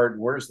a cart.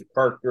 And where's the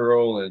cart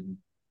girl? And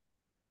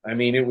I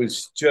mean, it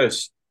was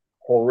just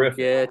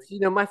horrific.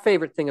 Yeah, my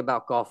favorite thing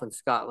about golf in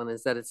Scotland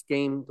is that it's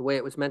game the way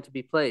it was meant to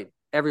be played.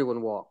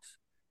 Everyone walks.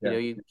 Yeah.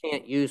 You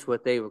can't use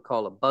what they would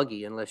call a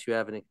buggy unless you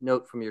have a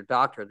note from your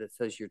doctor that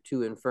says you're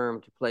too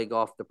infirm to play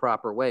golf the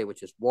proper way,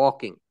 which is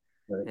walking.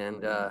 Right.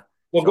 And I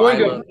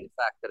love the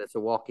fact that it's a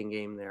walking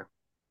game there.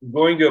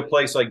 Going to a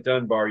place like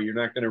Dunbar, you're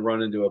not going to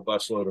run into a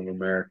busload of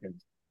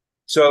Americans.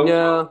 So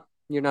no,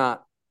 you're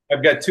not.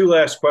 I've got two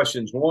last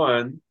questions.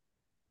 One,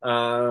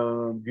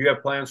 do you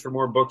have plans for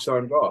more books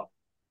on golf?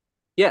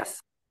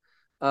 Yes.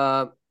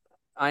 I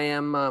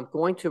am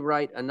going to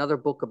write another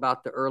book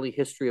about the early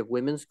history of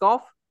women's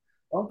golf.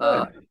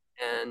 Okay.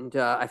 And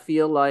I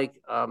feel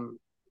like,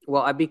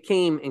 I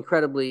became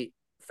incredibly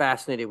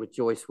fascinated with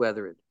Joyce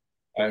Weathered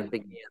and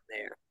began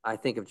there. I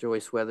think of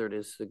Joyce Weathered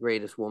as the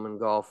greatest woman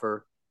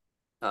golfer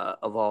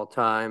of all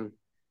time.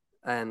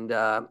 And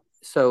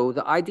so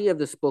the idea of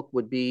this book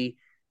would be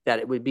that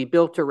it would be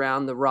built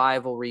around the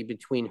rivalry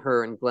between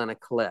her and Glenna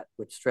Collette,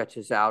 which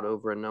stretches out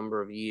over a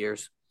number of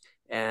years.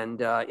 And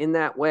in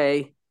that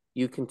way,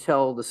 you can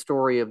tell the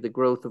story of the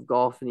growth of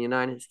golf in the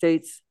United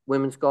States,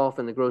 women's golf,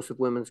 and the growth of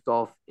women's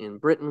golf in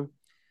Britain,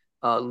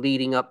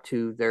 leading up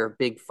to their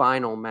big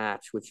final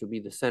match, which will be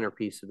the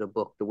centerpiece of the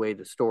book. The way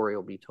the story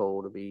will be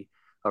told will be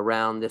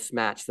around this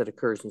match that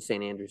occurs in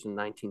St. Andrews in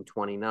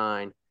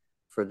 1929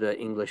 for the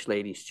English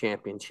Ladies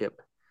Championship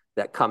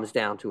that comes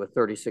down to a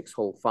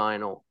 36-hole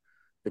final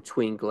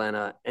between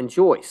Glenna and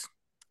Joyce.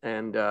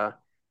 And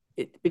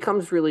it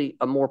becomes really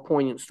a more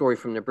poignant story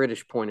from the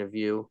British point of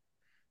view,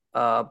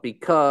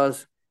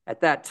 because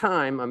at that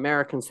time,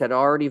 Americans had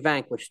already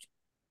vanquished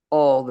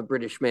all the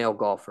British male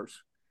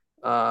golfers.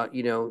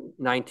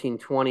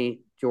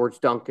 1920,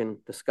 George Duncan,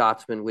 the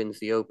Scotsman, wins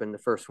the Open, the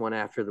first one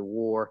after the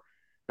war.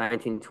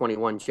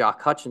 1921,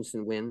 Jock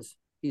Hutchinson wins.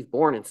 He's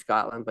born in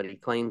Scotland, but he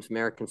claims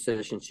American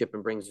citizenship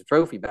and brings the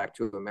trophy back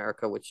to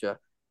America, which is a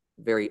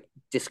very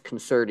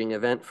disconcerting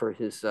event for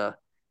his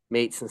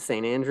mates in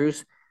St.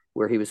 Andrews,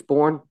 where he was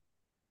born.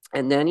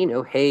 And then,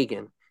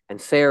 Hagen and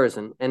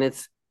Sarazen. And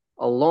it's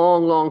a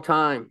long, long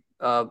time.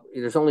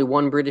 There's only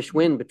one British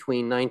win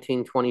between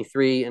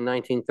 1923 and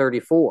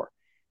 1934.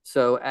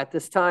 So at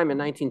this time in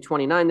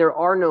 1929, there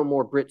are no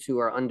more Brits who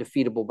are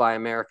undefeatable by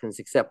Americans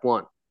except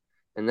one,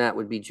 and that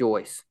would be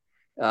Joyce.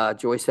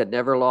 Joyce had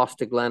never lost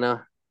to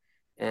Glenna,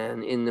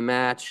 and in the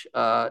match,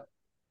 Glenna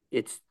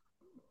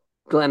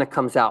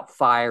comes out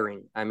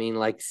firing. I mean,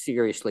 like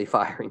seriously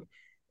firing.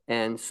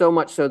 And so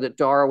much so that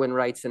Darwin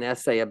writes an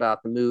essay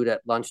about the mood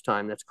at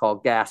lunchtime that's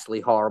called Ghastly,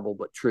 Horrible,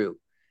 but True.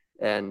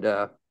 And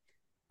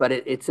but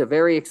it's a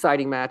very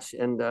exciting match,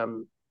 and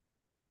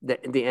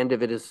the end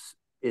of it is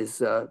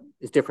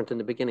different than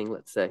the beginning,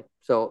 let's say.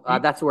 So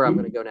that's where I'm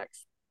going to go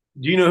next.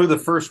 Do you know who the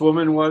first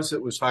woman was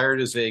that was hired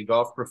as a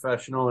golf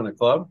professional in a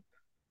club?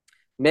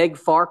 Meg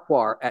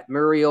Farquhar at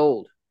Murray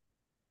Old.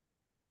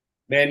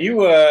 Man,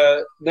 you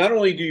not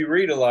only do you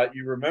read a lot,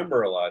 you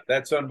remember a lot.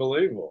 That's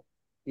unbelievable.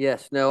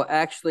 Yes, no,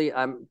 actually,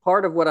 I'm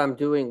part of what I'm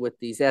doing with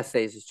these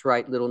essays is to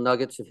write little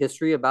nuggets of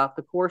history about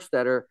the course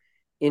that are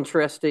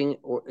interesting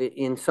or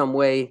in some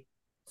way,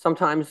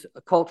 sometimes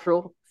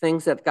cultural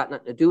things that have got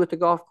nothing to do with the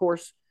golf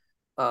course,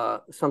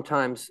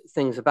 sometimes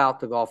things about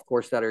the golf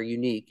course that are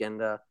unique.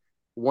 And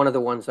one of the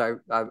ones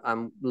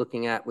I'm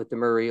looking at with the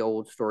Murray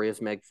Old story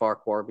is Meg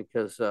Farquhar,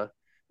 because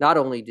not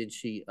only did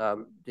she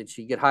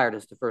get hired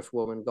as the first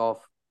woman golf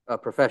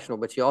professional,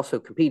 but she also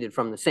competed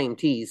from the same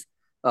tees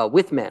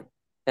with men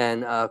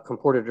and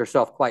comported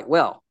herself quite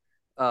well.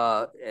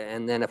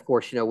 And then, of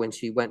course, when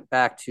she went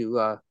back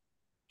to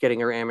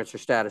getting her amateur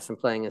status and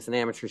playing as an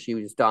amateur, she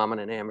was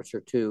dominant amateur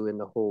too in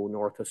the whole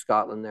north of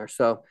Scotland there.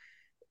 So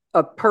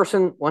a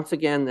person, once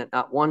again, that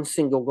not one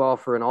single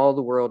golfer in all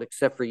the world,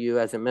 except for you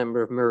as a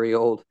member of Murray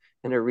Old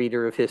and a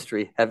reader of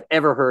history, have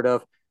ever heard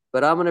of,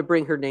 but I'm going to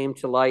bring her name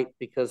to light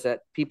because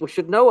that people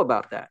should know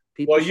about that.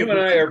 People Well, you and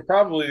I are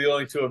probably the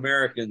only two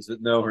Americans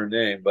that know her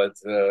name, but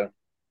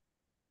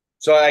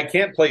so I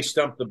can't play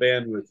Stump the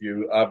Band with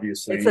you,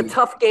 obviously. It's a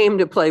tough game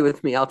to play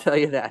with me, I'll tell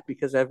you that,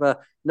 because I've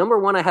number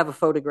one, I have a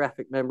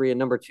photographic memory, and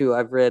number two,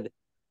 I've read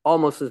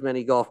almost as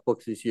many golf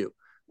books as you.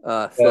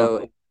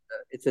 So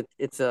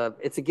it's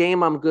a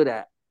game I'm good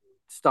at.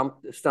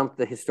 Stump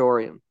the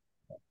historian.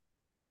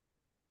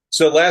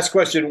 So last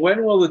question,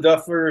 when will the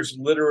Duffers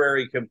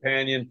Literary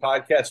Companion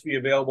podcast be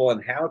available,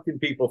 and how can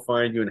people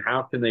find you, and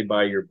how can they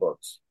buy your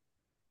books?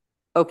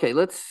 Okay,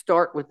 let's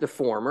start with the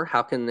former.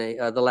 How can they,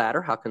 the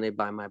latter, how can they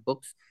buy my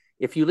books?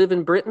 If you live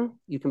in Britain,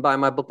 you can buy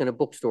my book in a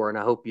bookstore, and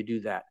I hope you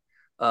do that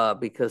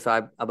because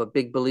I'm a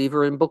big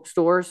believer in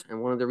bookstores.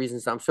 And one of the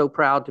reasons I'm so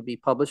proud to be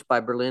published by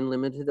Berlin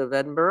Limited of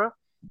Edinburgh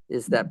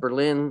is that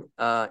Berlin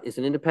is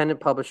an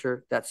independent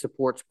publisher that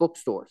supports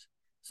bookstores.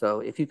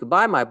 So if you could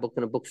buy my book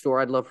in a bookstore,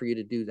 I'd love for you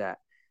to do that.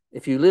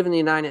 If you live in the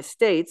United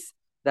States,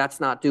 that's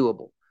not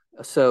doable.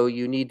 So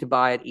you need to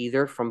buy it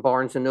either from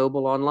Barnes &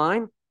 Noble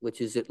online, which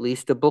is at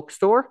least a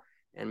bookstore.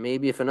 And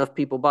maybe if enough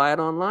people buy it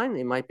online,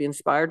 they might be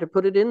inspired to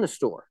put it in the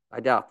store. I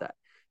doubt that.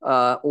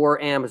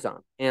 Or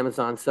Amazon.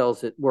 Amazon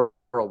sells it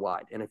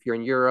worldwide. And if you're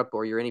in Europe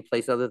or you're any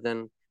place other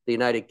than the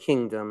United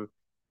Kingdom,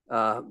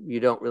 you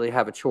don't really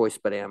have a choice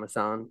but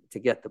Amazon to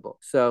get the book.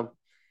 So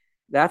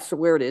that's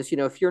where it is. You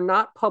know, if you're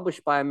not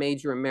published by a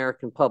major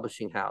American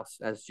publishing house,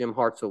 as Jim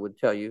Hartzell would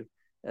tell you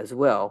as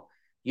well,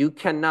 you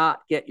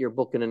cannot get your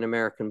book in an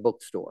American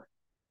bookstore.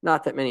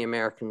 Not that many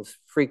Americans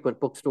frequent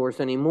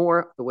bookstores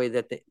anymore, the way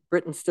that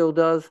Britain still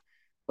does,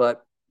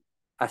 but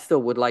I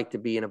still would like to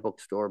be in a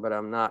bookstore, but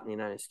I'm not in the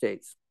United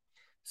States.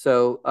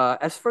 So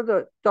as for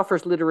the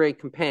Duffers Literary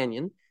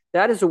Companion,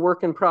 that is a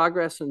work in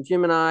progress, and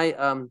Jim and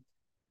I,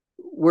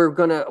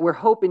 we're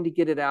hoping to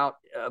get it out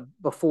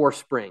before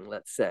spring,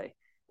 let's say.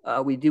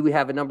 We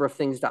have a number of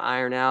things to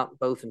iron out,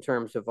 both in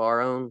terms of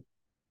our own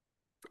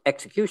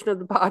execution of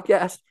the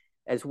podcast,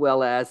 as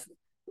well as,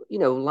 you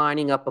know,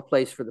 lining up a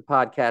place for the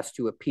podcast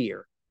to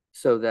appear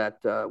so that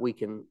we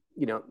can,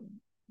 you know,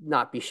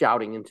 not be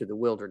shouting into the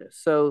wilderness.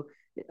 So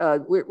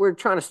we're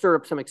trying to stir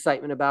up some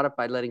excitement about it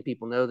by letting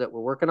people know that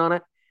we're working on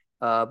it.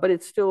 But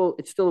it's still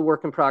a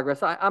work in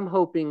progress. I'm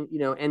hoping, you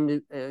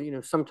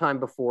know, sometime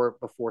before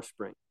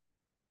spring.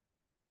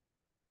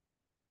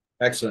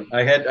 Excellent.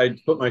 I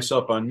put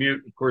myself on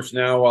mute. Of course,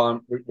 now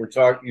while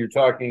you're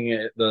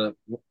talking, the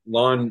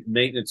lawn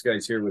maintenance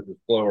guy's here with his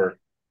blower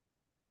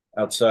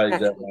outside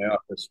my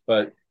office.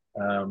 But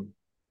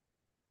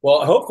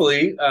well,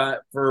 hopefully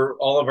for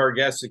all of our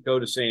guests that go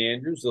to St.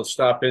 Andrews, they'll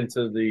stop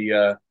into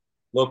the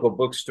local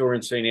bookstore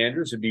in St.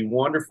 Andrews. It'd be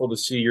wonderful to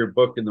see your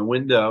book in the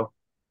window.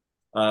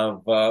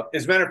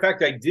 As a matter of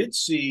fact, I did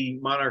see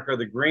Monarch of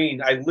the Green.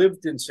 I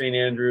lived in St.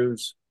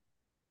 Andrews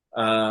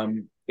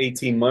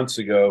 18 months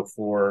ago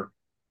for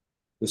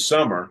the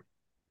summer,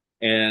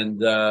 and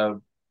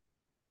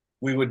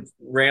we would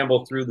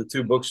ramble through the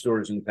two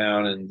bookstores in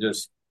town and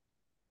just,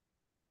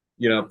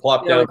 you know,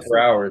 plop down for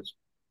hours.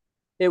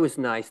 It was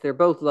nice. They're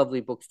both lovely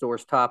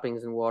bookstores,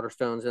 Toppings and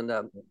Waterstones.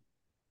 And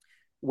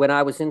when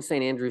I was in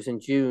St. Andrews in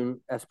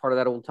June as part of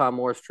that Old Tom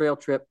Morris trail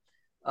trip,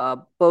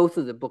 both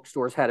of the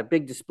bookstores had a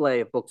big display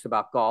of books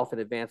about golf in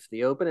advance of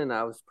the Open, and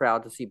I was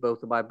proud to see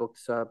both of my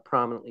books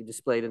prominently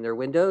displayed in their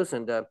windows.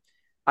 And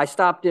I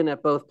stopped in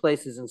at both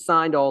places and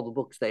signed all the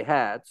books they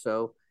had.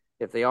 So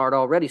if they aren't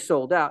already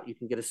sold out, you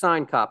can get a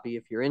signed copy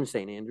if you're in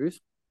St. Andrews.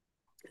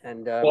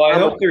 And well, I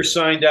hope they're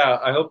signed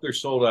out. I hope they're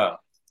sold out.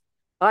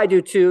 I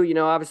do too. You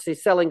know, obviously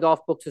selling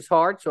golf books is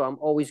hard, so I'm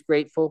always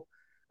grateful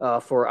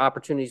for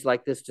opportunities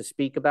like this to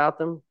speak about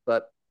them.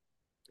 But,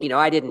 you know,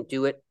 I didn't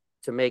do it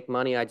to make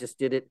money. I just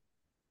did it,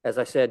 as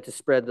I said, to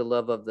spread the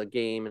love of the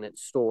game and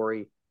its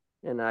story.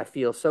 And I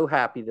feel so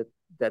happy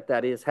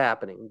that is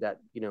happening, that,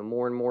 you know,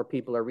 more and more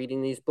people are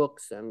reading these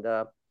books. And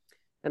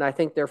I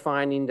think they're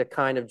finding the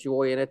kind of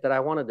joy in it that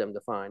I wanted them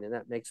to find. And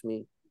that makes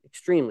me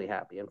extremely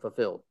happy and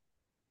fulfilled.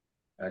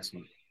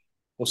 Excellent.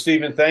 Well,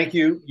 Stephen, thank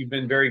you. You've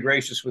been very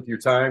gracious with your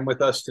time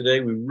with us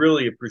today. We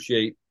really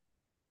appreciate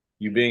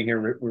you being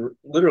here. We're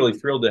literally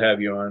thrilled to have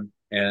you on.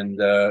 And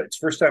it's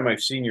the first time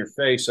I've seen your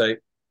face. I'd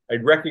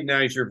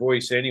recognize your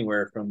voice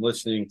anywhere from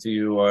listening to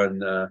you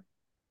on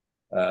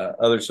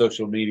other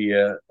social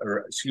media, or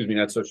excuse me,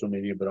 not social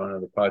media, but on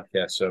other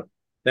podcasts. So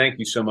thank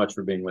you so much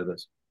for being with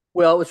us.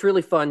 Well, it was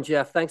really fun,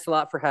 Jeff. Thanks a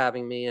lot for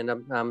having me, and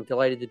I'm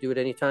delighted to do it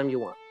anytime you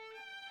want.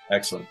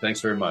 Excellent.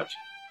 Thanks very much.